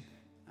Christian,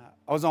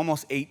 I was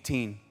almost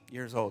 18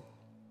 years old.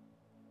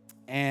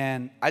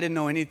 And I didn't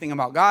know anything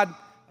about God.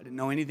 I didn't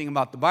know anything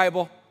about the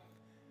Bible.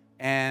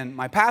 And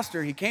my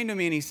pastor, he came to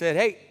me and he said,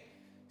 "Hey,"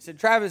 he said,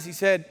 "Travis," he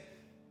said,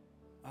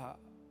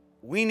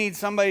 "we need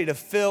somebody to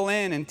fill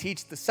in and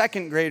teach the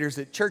second graders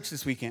at church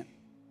this weekend."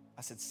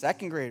 I said,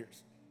 "Second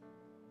graders?"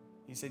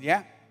 He said,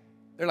 "Yeah,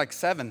 they're like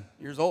 7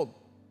 years old."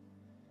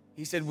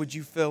 He said, "Would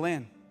you fill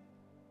in?"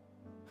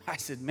 I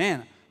said,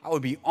 "Man, I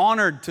would be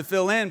honored to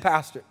fill in,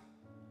 Pastor."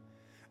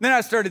 Then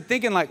I started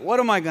thinking, like, what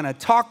am I going to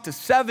talk to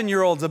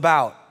 7-year-olds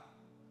about?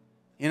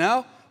 You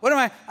know?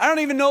 I don't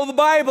even know the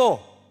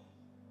Bible.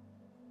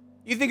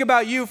 You think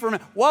about you for a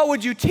minute. What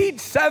would you teach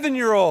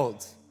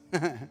 7-year-olds?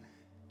 And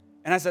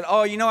I said,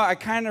 "Oh, you know what? I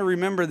kind of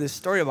remember this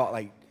story about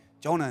like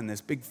Jonah and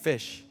this big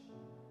fish.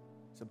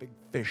 It's a big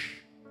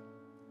fish."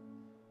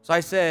 So I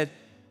said,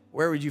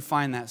 "Where would you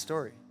find that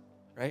story?"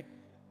 Right?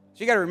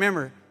 So you got to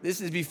remember,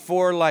 this is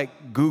before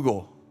like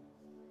Google.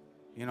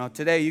 You know,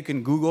 today you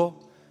can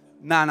Google.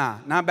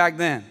 Not back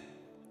then.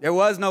 There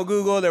was no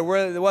Google. There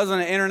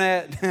wasn't an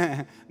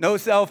internet. No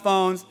cell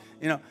phones.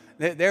 You know,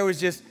 there was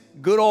just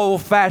good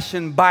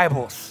old-fashioned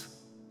Bibles.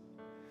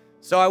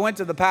 So I went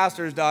to the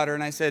pastor's daughter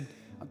and I said,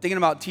 "I'm thinking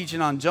about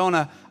teaching on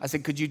Jonah." I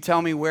said, "Could you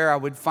tell me where I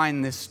would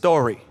find this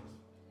story?"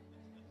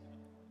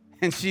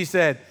 And she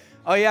said,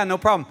 "Oh yeah, no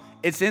problem.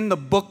 It's in the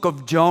book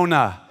of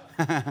Jonah."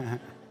 I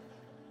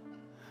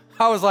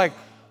was like,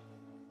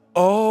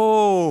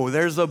 "Oh,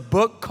 there's a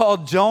book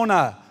called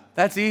Jonah.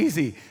 That's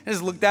easy.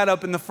 Just look that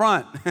up in the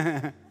front."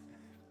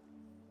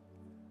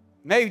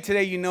 Maybe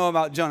today you know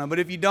about Jonah, but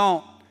if you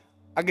don't,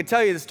 I could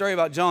tell you the story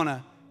about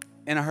Jonah.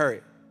 in a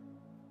hurry.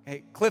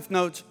 Okay, Cliff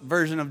Notes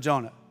version of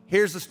Jonah.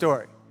 Here's the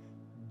story.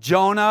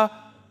 Jonah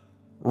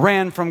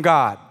ran from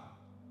God.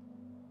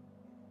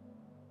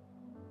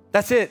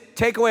 That's it.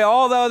 Take away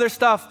all the other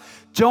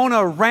stuff.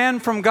 Jonah ran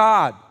from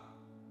God.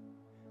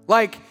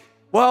 Like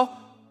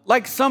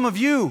some of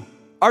you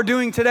are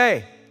doing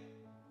today.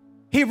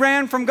 He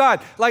ran from God,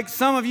 like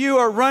some of you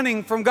are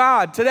running from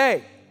God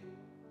today.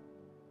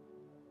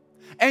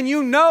 And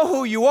you know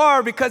who you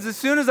are, because as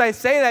soon as I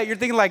say that, you're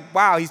thinking like,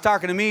 wow, he's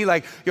talking to me,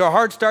 like your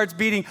heart starts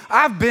beating.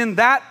 I've been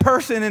that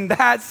person in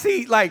that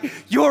seat, like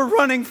you're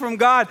running from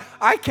God.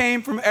 I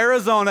came from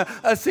Arizona,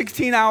 a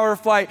 16-hour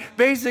flight,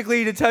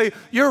 basically to tell you,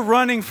 you're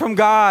running from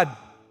God.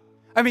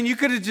 I mean,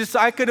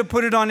 I could have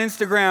put it on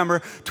Instagram or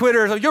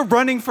Twitter. So you're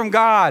running from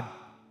God.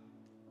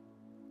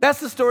 That's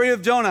the story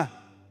of Jonah.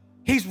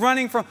 He's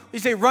running from, you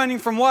say running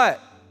from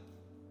what?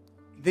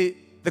 The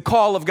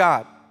call of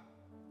God.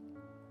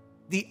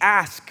 The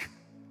ask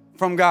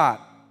from God.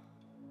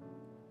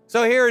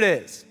 So here it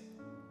is.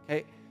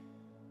 Okay.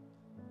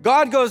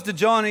 God goes to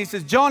Jonah and he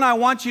says, Jonah, I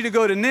want you to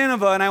go to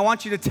Nineveh and I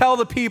want you to tell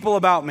the people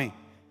about me.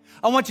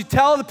 I want you to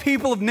tell the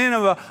people of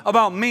Nineveh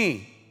about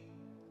me.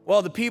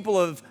 Well, the people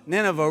of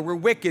Nineveh were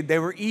wicked. They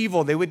were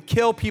evil. They would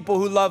kill people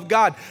who loved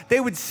God. They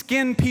would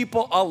skin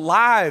people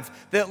alive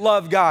that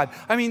loved God.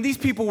 I mean, these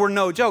people were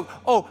no joke.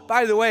 Oh,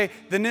 by the way,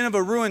 the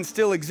Nineveh ruins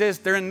still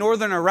exist. They're in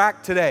northern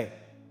Iraq today.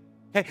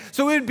 Okay,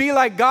 so it would be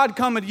like God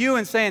coming to you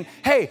and saying,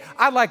 hey,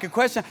 I'd like a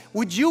question.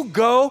 Would you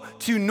go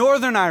to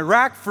northern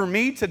Iraq for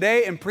me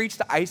today and preach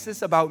to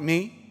ISIS about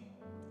me?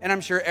 And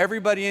I'm sure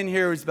everybody in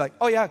here was like,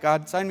 oh yeah,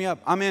 God, sign me up.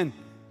 I'm in.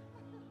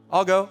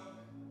 I'll go.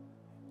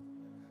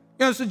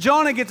 You know, so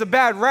Jonah gets a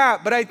bad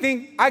rap, but I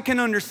think I can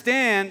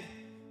understand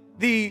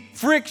the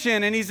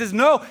friction. And he says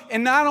no.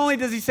 And not only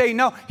does he say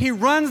no, he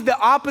runs the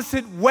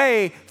opposite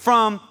way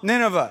from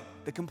Nineveh,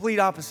 the complete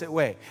opposite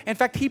way. In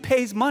fact, he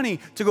pays money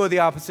to go the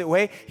opposite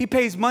way. He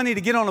pays money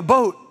to get on a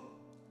boat.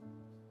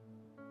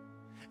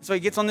 So he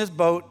gets on this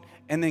boat,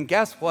 and then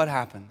guess what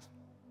happens?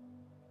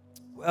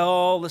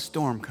 Well, the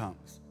storm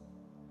comes.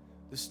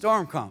 The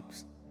storm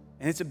comes.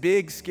 And it's a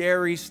big,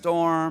 scary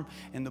storm,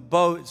 and the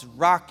boat is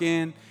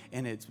rocking,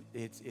 and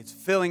it's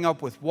filling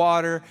up with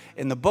water,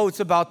 and the boat's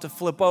about to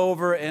flip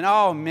over, and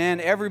oh man,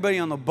 everybody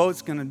on the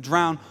boat's gonna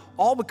drown,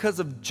 all because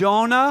of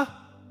Jonah.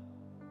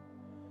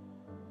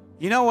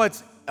 You know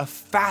what's a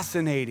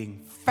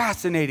fascinating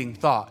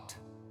thought?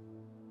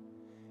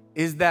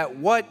 Is that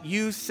what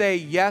you say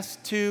yes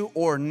to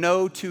or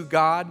no to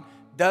God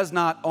does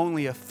not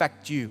only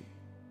affect you,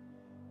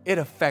 it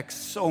affects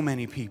so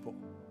many people.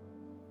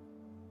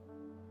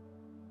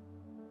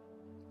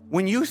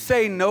 When you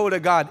say no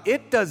to God,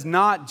 it does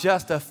not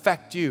just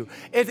affect you.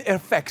 It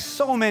affects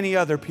so many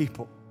other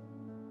people.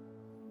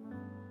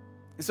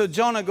 And so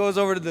Jonah goes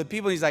over to the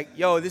people and he's like,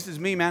 yo, this is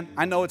me, man.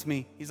 I know it's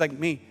me. He's like,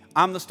 me.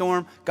 I'm the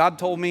storm. God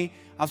told me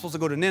I'm supposed to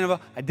go to Nineveh.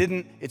 I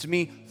didn't. It's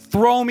me.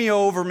 Throw me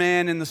over,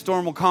 man, and the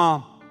storm will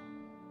calm.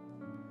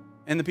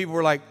 And the people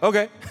were like,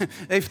 okay.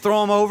 They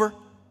throw him over.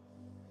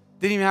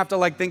 Didn't even have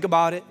to think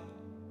about it.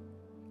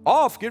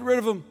 Off, get rid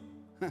of him.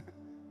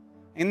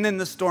 And then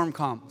the storm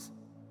comes.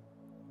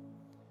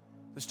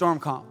 The storm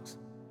comes.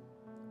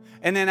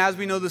 And then as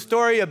we know the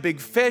story, a big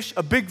fish,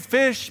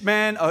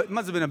 man, it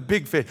must have been a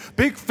big fish.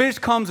 Big fish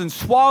comes and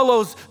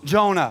swallows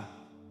Jonah.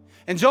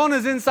 And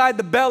Jonah's inside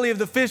the belly of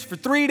the fish for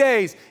 3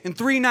 days and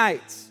 3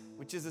 nights,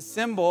 which is a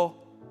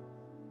symbol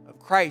of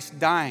Christ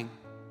dying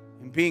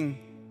and being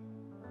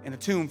in a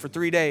tomb for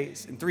 3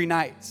 days and 3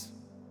 nights.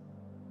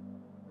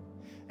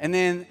 And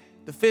then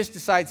the fish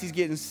decides he's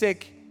getting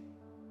sick,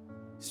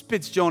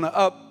 spits Jonah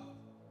up.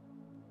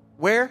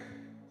 Where?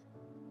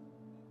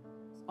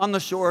 On the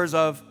shores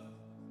of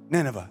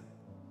Nineveh.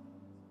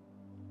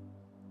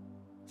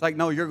 It's like,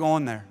 no, you're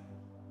going there.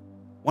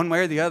 One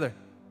way or the other.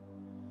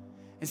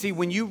 And see,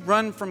 when you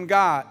run from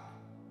God,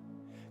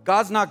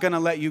 God's not going to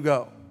let you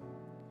go.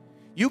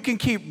 You can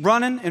keep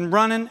running and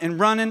running and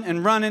running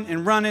and running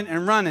and running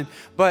and running.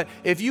 But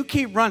if you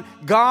keep running,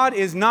 God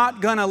is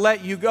not going to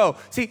let you go.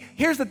 See,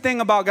 here's the thing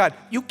about God.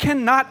 You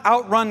cannot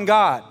outrun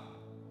God.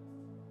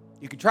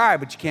 You can try,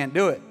 but you can't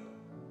do it.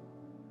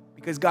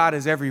 Because God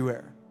is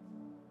everywhere.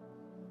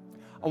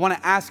 I want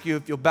to ask you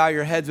if you'll bow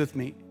your heads with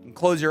me and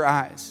close your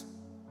eyes.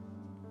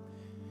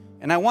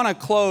 And I want to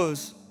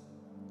close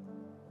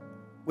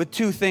with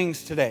 2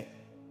 things today.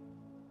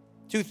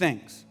 2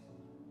 things.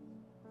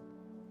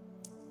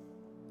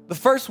 The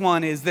first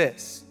one is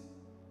this.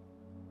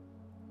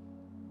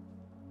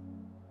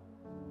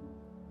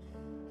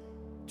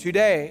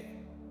 Today,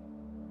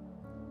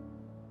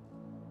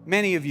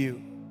 many of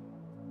you,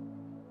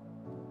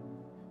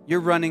 you're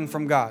running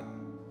from God.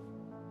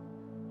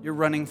 You're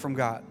running from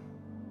God.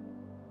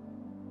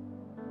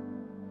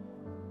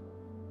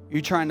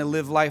 You're trying to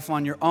live life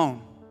on your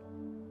own.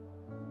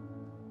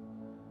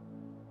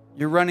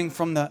 You're running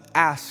from the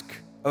ask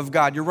of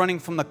God. You're running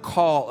from the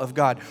call of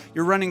God.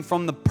 You're running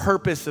from the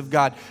purpose of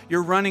God.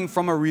 You're running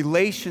from a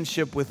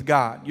relationship with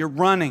God. You're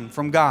running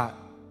from God.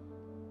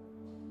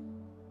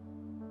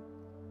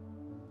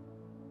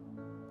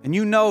 And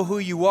you know who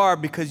you are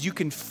because you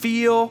can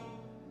feel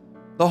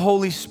the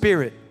Holy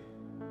Spirit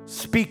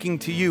speaking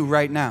to you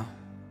right now.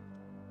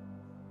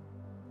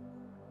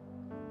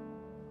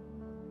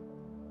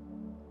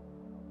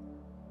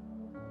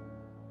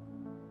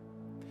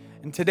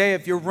 And today,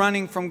 if you're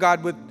running from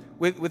God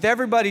with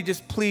everybody,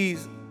 just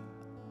please,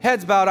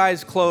 heads bowed,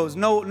 eyes closed,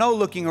 no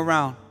looking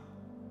around.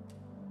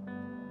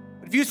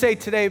 But if you say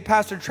today,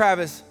 Pastor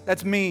Travis,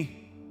 that's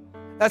me.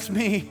 That's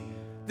me.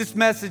 This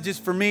message is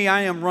for me.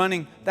 I am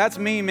running. That's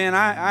me, man.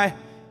 I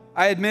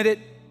admit it.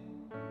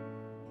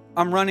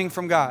 I'm running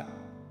from God.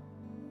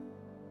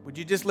 Would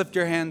you just lift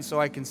your hands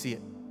so I can see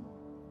it?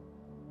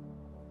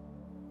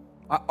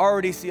 I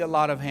already see a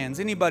lot of hands.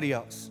 Anybody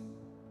else?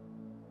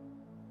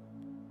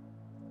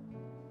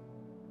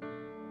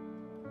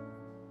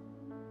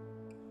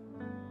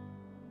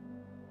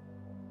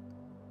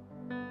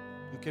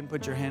 You can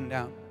put your hand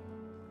down.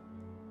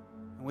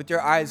 And with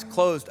your eyes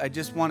closed, I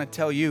just want to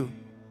tell you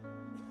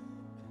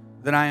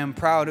that I am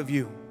proud of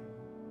you.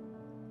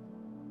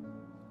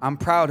 I'm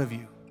proud of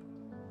you.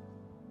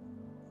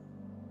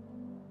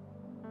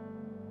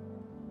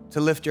 To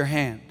lift your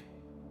hand.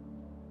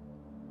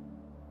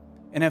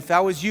 And if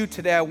that was you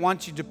today, I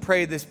want you to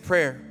pray this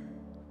prayer.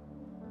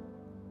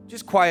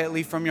 Just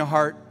quietly from your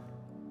heart.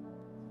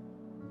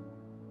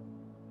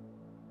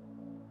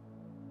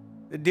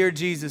 That, dear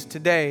Jesus,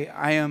 today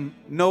I am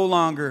no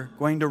longer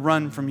going to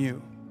run from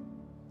you.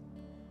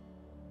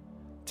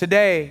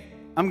 Today,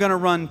 I'm going to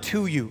run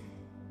to you.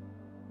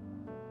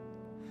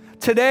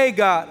 Today,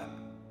 God,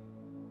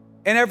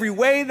 in every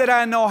way that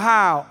I know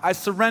how, I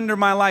surrender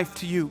my life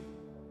to you.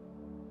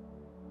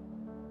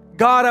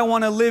 God, I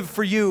want to live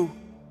for you.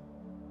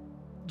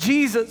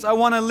 Jesus, I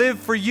want to live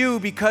for you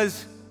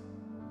because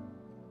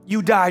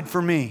you died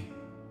for me.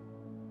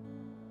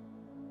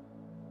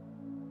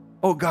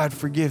 Oh, God,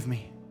 forgive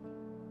me.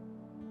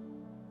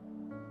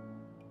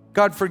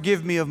 God,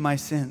 forgive me of my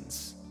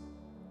sins.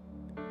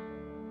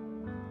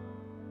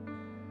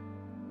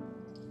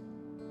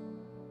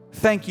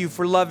 Thank you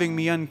for loving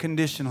me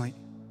unconditionally.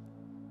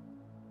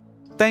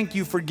 Thank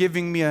you for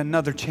giving me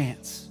another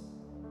chance.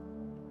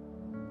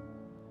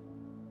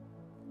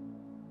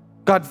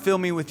 God, fill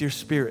me with your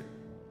Spirit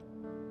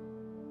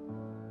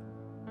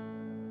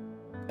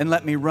and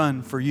let me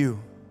run for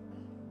you.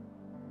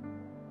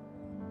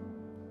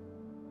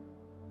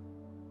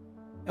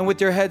 And with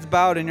your heads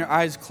bowed and your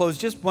eyes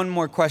closed, just one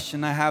more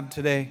question I have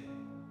today.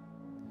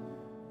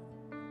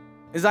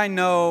 As I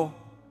know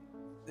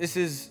this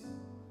is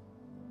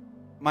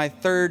my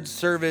third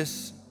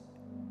service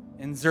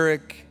in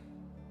Zurich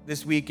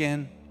this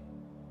weekend,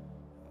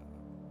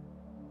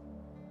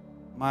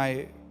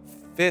 my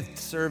fifth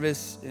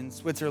service in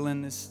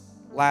Switzerland this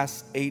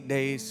last 8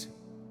 days.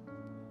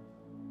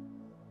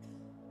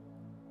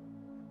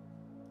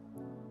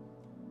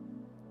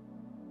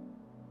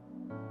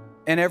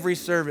 And every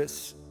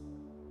service,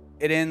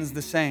 it ends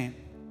the same,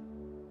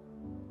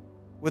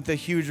 with a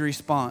huge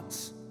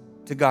response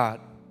to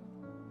God.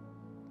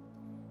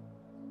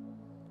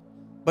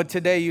 But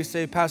today you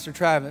say, Pastor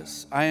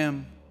Travis, I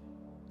am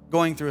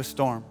going through a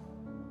storm.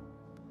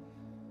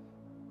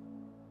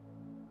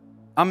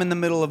 I'm in the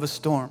middle of a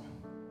storm.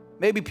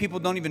 Maybe people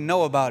don't even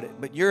know about it,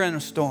 but you're in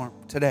a storm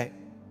today.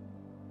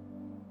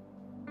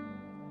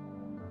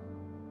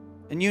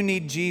 And you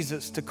need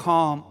Jesus to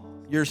calm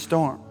your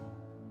storm.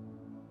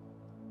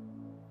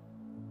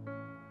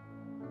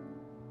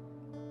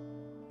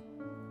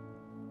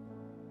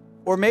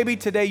 Or maybe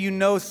today you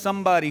know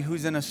somebody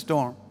who's in a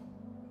storm.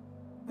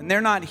 And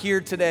they're not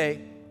here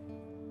today,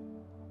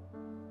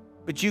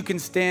 but you can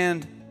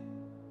stand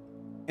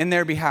in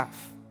their behalf.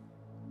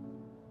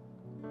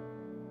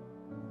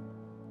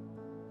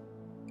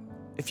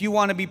 If you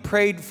want to be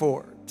prayed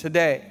for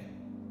today,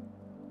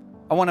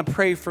 I want to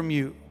pray from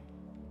you.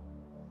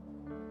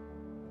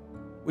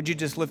 Would you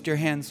just lift your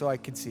hand so I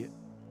can see it?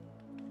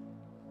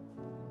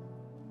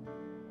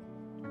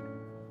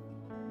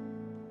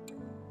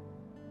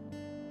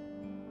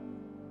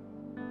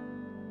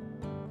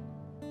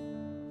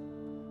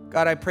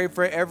 God, I pray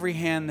for every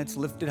hand that's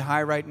lifted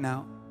high right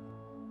now.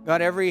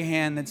 God, every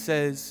hand that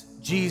says,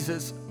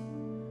 Jesus,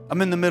 I'm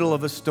in the middle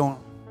of a storm.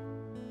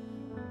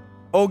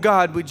 Oh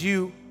God, would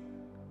you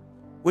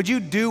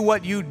do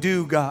what you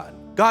do, God?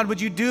 God,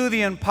 would you do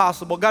the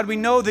impossible? God, we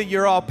know that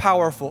you're all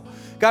powerful.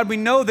 God, we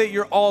know that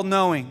you're all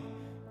knowing.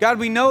 God,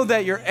 we know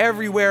that you're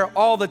everywhere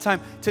all the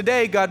time.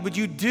 Today, God, would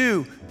you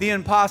do the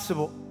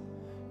impossible?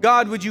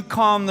 God, would you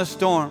calm the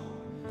storm?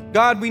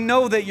 God, we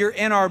know that you're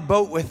in our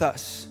boat with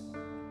us.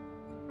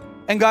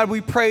 And God,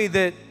 we pray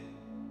that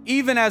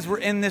even as we're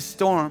in this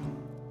storm,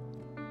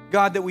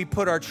 God, that we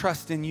put our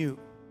trust in you.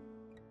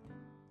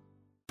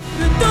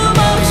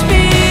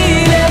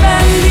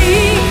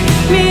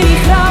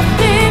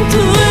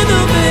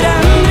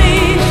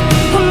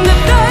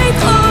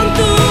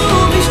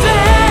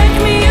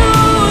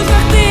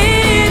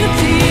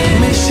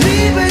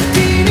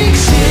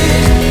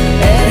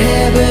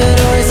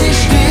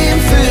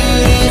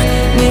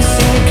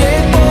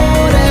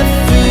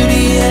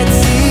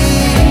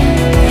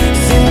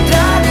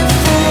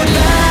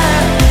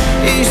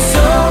 Ich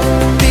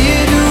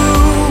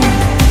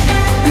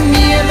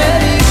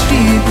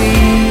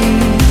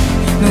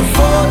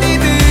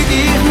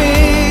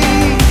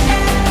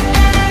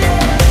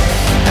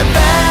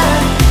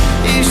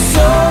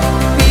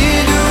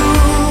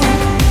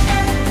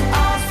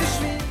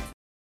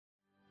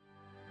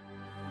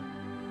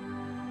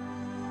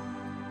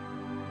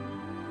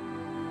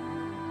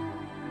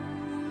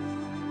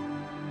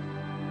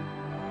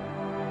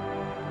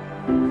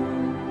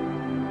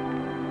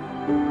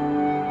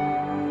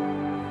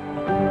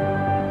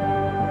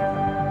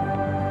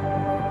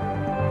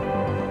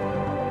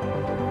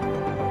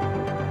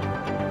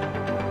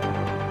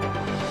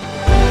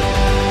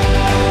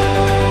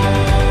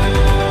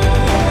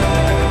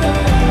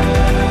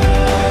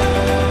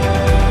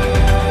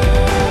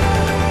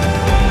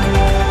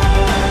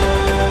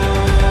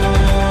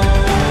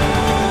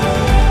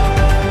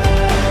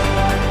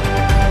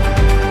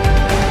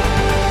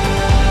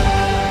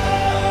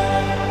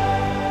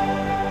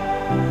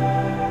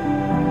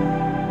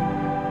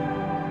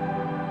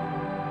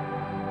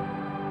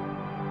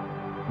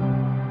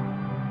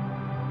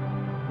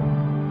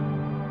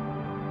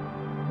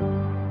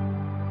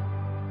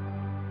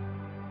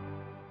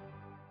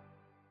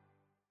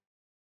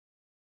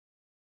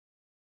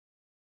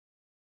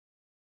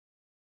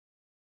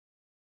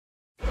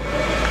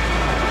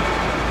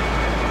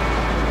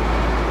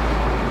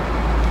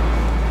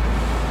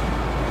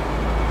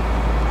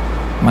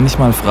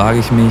Manchmal frage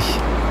ich mich,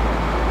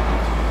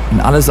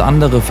 wenn alles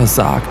andere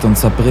versagt und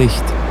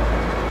zerbricht,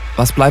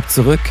 was bleibt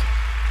zurück?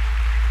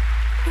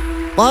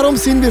 Warum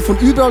sind wir von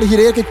überall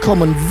hierher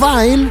gekommen?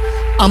 Weil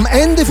am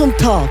Ende vom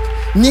Tag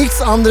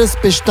nichts anderes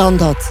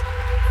Bestand hat.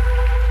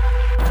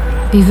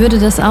 Wie würde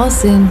das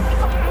aussehen?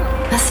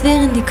 Was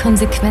wären die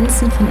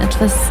Konsequenzen von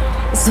etwas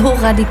so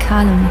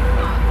Radikalem?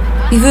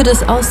 Wie würde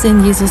es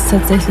aussehen, Jesus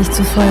tatsächlich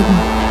zu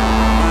folgen?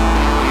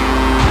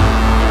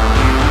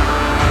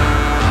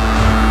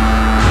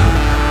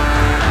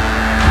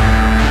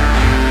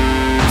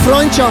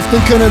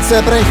 Freundschaften können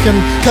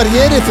zerbrechen,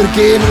 Karriere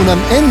vergehen und am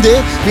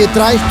Ende wird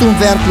Reichtum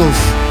wertlos.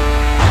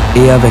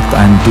 Er weckt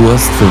einen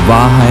Durst für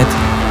Wahrheit,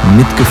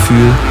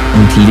 Mitgefühl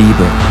und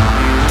Liebe,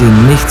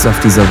 den nichts auf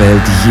dieser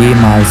Welt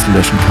jemals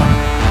löschen kann.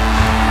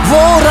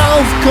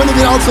 Worauf können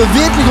wir also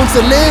wirklich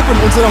unser Leben,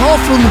 unsere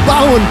Hoffnung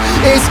bauen?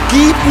 Es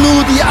gibt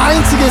nur die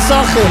einzige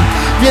Sache.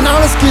 Wenn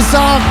alles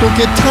gesagt und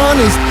getan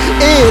ist,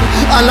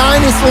 er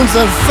allein ist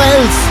unser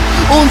Fels,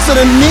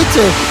 unsere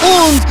Mitte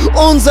und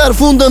unser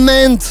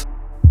Fundament.